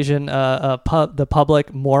 costing Malaysian the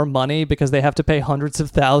public more money because they have to pay hundreds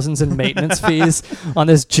of thousands in maintenance fees on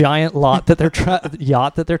this giant yacht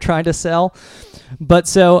that they're trying to sell. But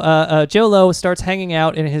so Jho-Low starts hanging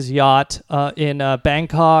out in his yacht in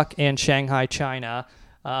Bangkok and Shanghai, China.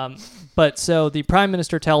 But so the Prime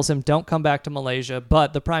Minister tells him, don't come back to Malaysia,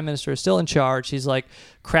 but the Prime Minister is still in charge. He's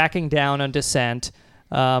cracking down on dissent.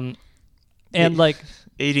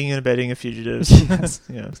 Aiding and abetting a fugitive. Yes.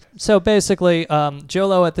 Yeah. So basically,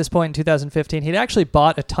 Jho-Low at this point in 2015, he'd actually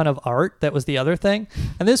bought a ton of art. That was the other thing.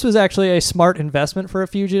 And this was actually a smart investment for a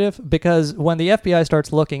fugitive because when the FBI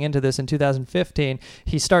starts looking into this in 2015,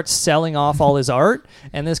 he starts selling off all his art.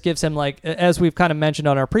 And this gives him, as we've kind of mentioned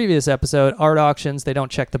on our previous episode, art auctions, they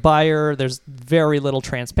don't check the buyer. There's very little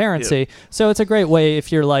transparency. Yep. So it's a great way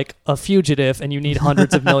if you're a fugitive and you need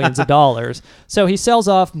hundreds of millions of dollars. So he sells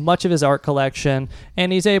off much of his art collection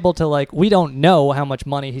and he's able to we don't know how much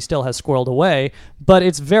money he still has squirreled away, but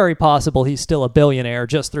it's very possible he's still a billionaire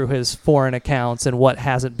just through his foreign accounts and what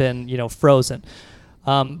hasn't been, frozen.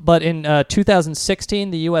 But in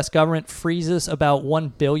 2016, the U.S. government freezes about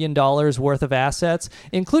 $1 billion worth of assets,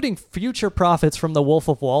 including future profits from the Wolf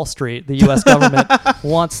of Wall Street. The U.S. government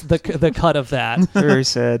wants the cut of that. Very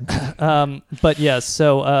sad. But yes,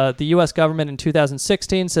 so the U.S. government in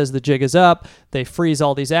 2016 says the jig is up. They freeze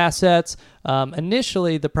all these assets.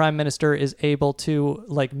 Initially, the Prime Minister is able to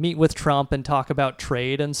meet with Trump and talk about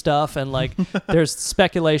trade and stuff. And there's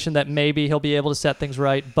speculation that maybe he'll be able to set things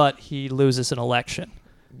right, but he loses an election.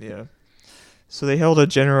 Yeah. So they held a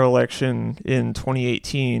general election in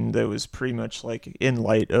 2018 that was pretty much in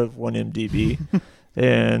light of 1MDB.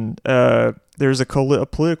 And there's a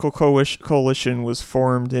political coalition was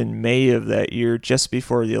formed in May of that year, just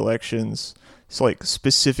before the elections. It's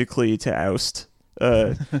specifically to oust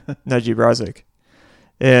Najib Razak.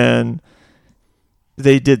 And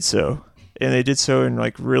they did so. And they did so in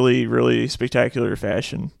really, really spectacular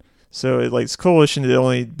fashion. So this coalition had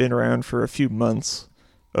only been around for a few months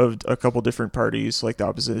of a couple different parties, the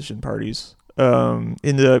opposition parties,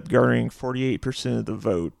 ended up garnering 48% of the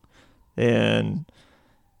vote. And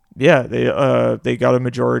yeah, they got a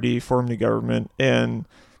majority, formed a government, and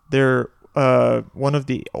they're one of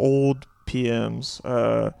the old PMs,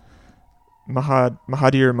 Mahathir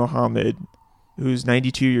Mohamad, who's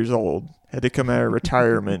 92 years old, had to come out of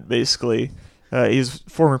retirement, basically. He's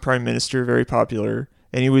former prime minister, very popular,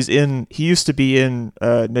 and he used to be in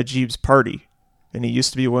Najib's party, and he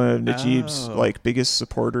used to be one of Najib's biggest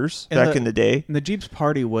supporters back in the day. Najib's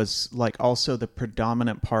party was also the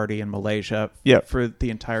predominant party in Malaysia for the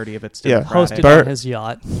entirety of its democratic. Hosted on his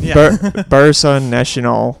yacht. Barisan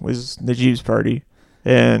Nasional was Najib's party.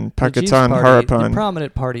 And Pakatan Harapan. The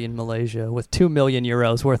prominent party in Malaysia with 2 million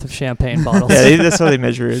euros worth of champagne bottles. Yeah, that's how they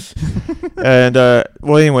measure it. And,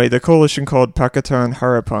 anyway, the coalition called Pakatan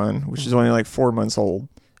Harapan, which is only 4 months old,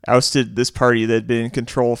 ousted this party that had been in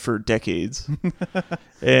control for decades.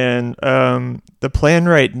 And the plan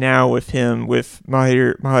right now with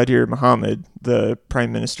Mahathir Mohamad, the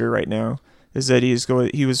prime minister right now, is that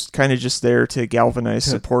he was kind of just there to galvanize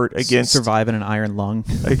support against survive in an iron lung.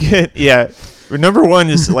 Again, yeah. Number one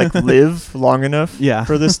is live long enough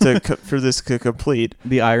for this to complete.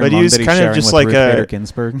 The iron lung that he's sharing with Ruth Bader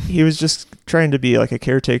Ginsburg. He was just trying to be a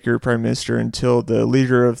caretaker prime minister until the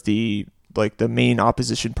leader of the main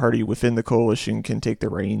opposition party within the coalition can take the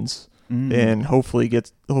reins and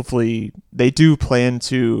hopefully they do plan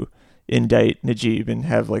to indict Najib and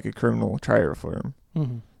have a criminal trial for him.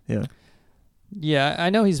 Mm-hmm. Yeah. Yeah, I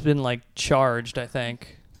know he's been charged, I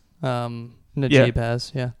think. Najib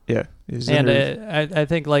has, yeah. Yeah. And I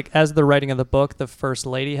think as the writing of the book, the First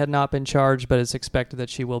Lady had not been charged, but it's expected that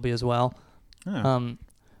she will be as well. Oh.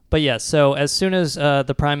 But yeah, so as soon as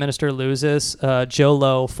the Prime Minister loses,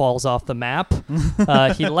 Jho-Low falls off the map.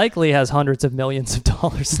 He likely has hundreds of millions of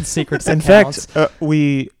dollars in secret accounts. In fact,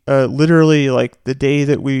 we literally, the day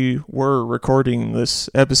that we were recording this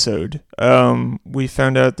episode, we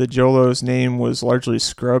found out that Jho-Low's name was largely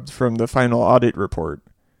scrubbed from the final audit report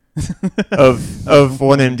of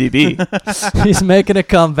 1MDB. He's making a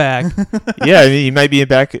comeback. Yeah, he might be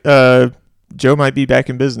back. Joe might be back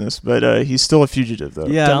in business, but he's still a fugitive, though.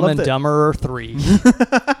 Yeah, Dumb and Dumberer 3.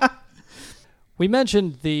 We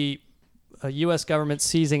mentioned the U.S. government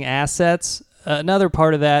seizing assets. Another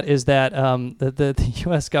part of that is that the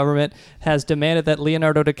U.S. government has demanded that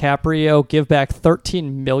Leonardo DiCaprio give back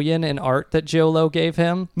 $13 million in art that Jho-Low gave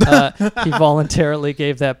him. He voluntarily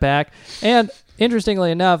gave that back. And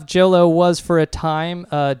interestingly enough, J.Lo was for a time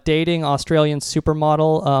dating Australian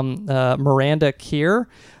supermodel Miranda Kerr.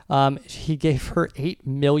 He gave her $8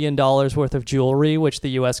 million worth of jewelry, which the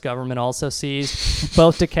U.S. government also seized.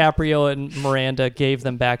 Both DiCaprio and Miranda gave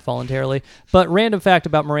them back voluntarily. But random fact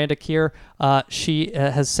about Miranda Kerr, she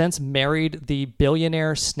has since married the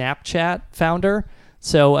billionaire Snapchat founder.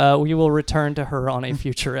 So we will return to her on a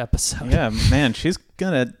future episode. Yeah, man, she's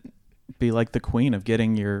going to be like the queen of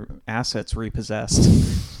getting your assets repossessed.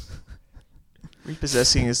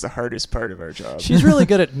 Repossessing is the hardest part of our job. She's really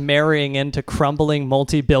good at marrying into crumbling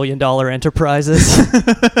multi-billion-dollar enterprises.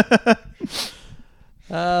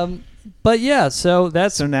 But yeah, so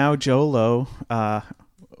now J.Lo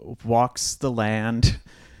walks the land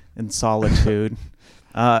in solitude.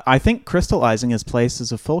 I think crystallizing his place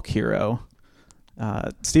as a folk hero.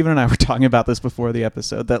 Steven and I were talking about this before the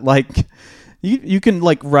episode, that like you can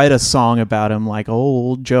like write a song about him, like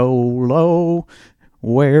old J.Lo.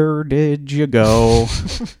 Where did you go?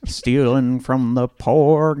 Stealing from the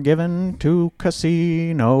poor, given to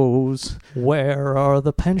casinos. Where are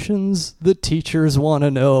the pensions the teachers want to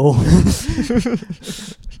know?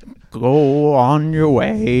 Go on your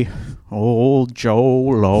way, old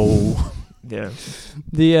J.Lo. Yeah.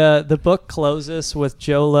 The book closes with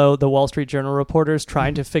J.Lo, the Wall Street Journal reporters,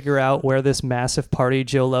 trying to figure out where this massive party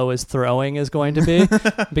J.Lo is throwing is going to be,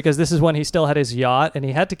 because this is when he still had his yacht and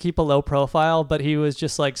he had to keep a low profile, but he was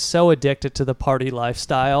just like so addicted to the party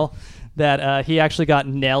lifestyle that he actually got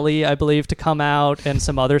Nelly, I believe, to come out and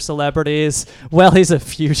some other celebrities. Well, he's a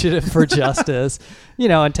fugitive for justice,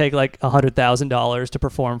 and take like $100,000 to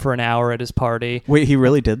perform for an hour at his party. Wait, he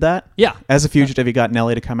really did that? Yeah. As a fugitive, he got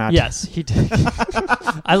Nelly to come out? Yes, he did.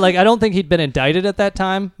 I don't think he'd been indicted at that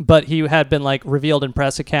time, but he had been like revealed in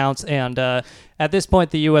press accounts, and at this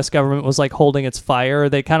point the U.S. government was like holding its fire.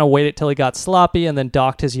 They kind of waited till he got sloppy and then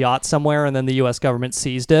docked his yacht somewhere, and then the U.S. government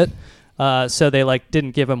seized it. So they like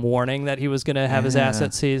didn't give him warning that he was going to have his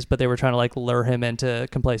assets seized, but they were trying to like lure him into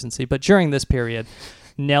complacency. But during this period,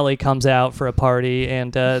 Nelly comes out for a party,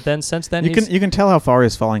 and then since then you can tell how far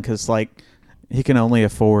he's falling, because like he can only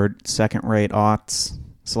afford second-rate aughts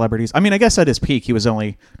celebrities. I mean, I guess at his peak he was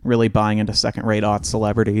only really buying into second-rate aughts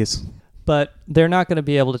celebrities. But they're not going to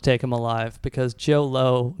be able to take him alive, because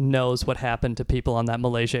J.Lo knows what happened to people on that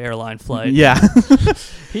Malaysia airline flight. Yeah.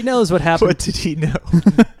 He knows what happened. What did he know?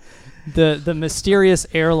 The mysterious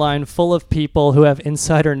airline full of people who have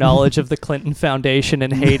insider knowledge of the Clinton Foundation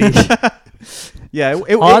in Haiti. Yeah,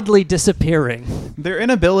 oddly disappearing. The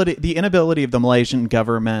inability of the Malaysian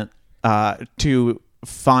government to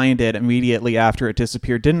find it immediately after it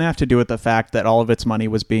disappeared didn't have to do with the fact that all of its money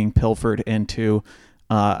was being pilfered into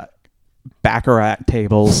baccarat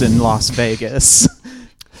tables in Las Vegas.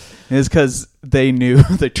 It's because they knew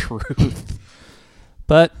the truth.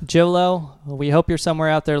 But J.Lo, we hope you're somewhere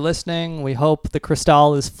out there listening. We hope the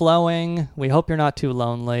crystal is flowing. We hope you're not too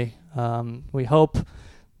lonely. We hope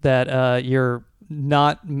that you're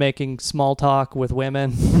not making small talk with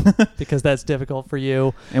women, because that's difficult for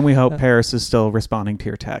you. And we hope Paris is still responding to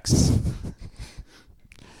your texts.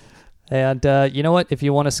 And you know what? If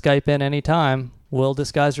you want to Skype in anytime, we'll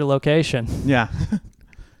disguise your location. Yeah.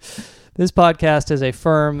 This podcast has a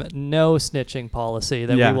firm no snitching policy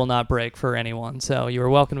that we will not break for anyone. So you are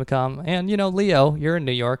welcome to come. And, Leo, you're in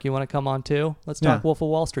New York. You want to come on too? Let's talk Wolf of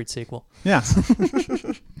Wall Street sequel. Yeah.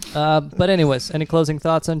 But anyways, any closing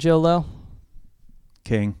thoughts on J.Lo?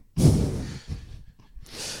 King.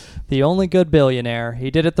 The only good billionaire.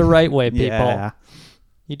 He did it the right way, people. Yeah.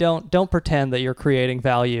 You don't pretend that you're creating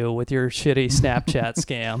value with your shitty Snapchat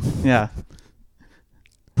scam. Yeah.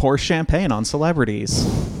 Pour champagne on celebrities.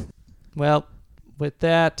 Well, with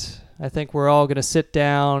that, I think we're all going to sit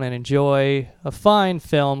down and enjoy a fine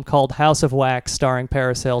film called House of Wax starring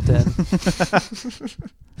Paris Hilton.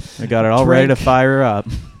 I got it all ready to fire up.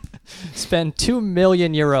 Spend €2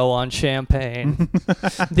 million on champagne.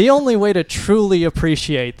 The only way to truly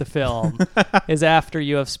appreciate the film is after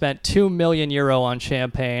you have spent €2 million on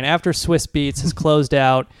champagne, after Swiss Beats has closed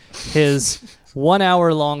out his 1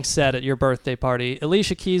 hour long set at your birthday party.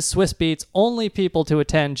 Alicia Keys, Swiss Beats, only people to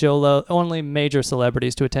attend J.Lo, only major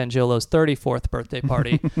celebrities to attend J.Lo's 34th birthday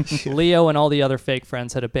party. Leo and all the other fake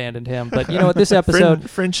friends had abandoned him. But you know what? This episode...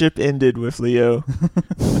 Friendship ended with Leo.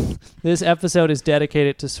 This episode is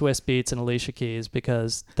dedicated to Swiss Beats and Alicia Keys,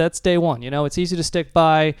 because that's day one. It's easy to stick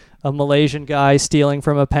by a Malaysian guy stealing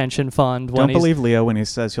from a pension fund. Don't believe Leo when he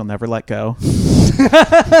says he'll never let go.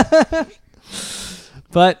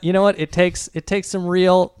 But you know what? It takes some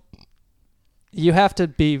real... You have to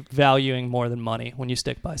be valuing more than money when you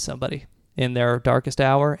stick by somebody in their darkest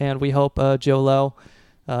hour, and we hope J.Lo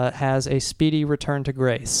has a speedy return to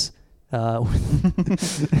grace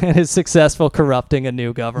and is successful corrupting a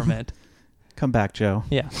new government. Come back, Joe.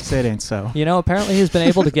 Yeah. Say it ain't so. You know, apparently he's been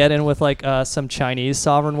able to get in with like some Chinese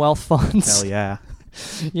sovereign wealth funds. Hell yeah.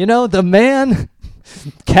 You know, the man,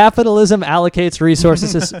 capitalism allocates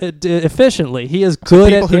resources efficiently. He is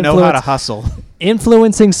good People at who know how to hustle.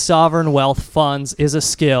 influencing sovereign wealth funds is a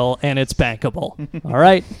skill, and it's bankable. All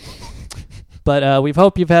right? But we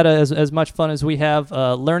hope you've had as much fun as we have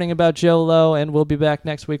learning about Joe Low, and we'll be back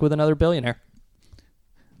next week with another billionaire.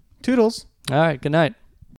 Toodles. All right, good night.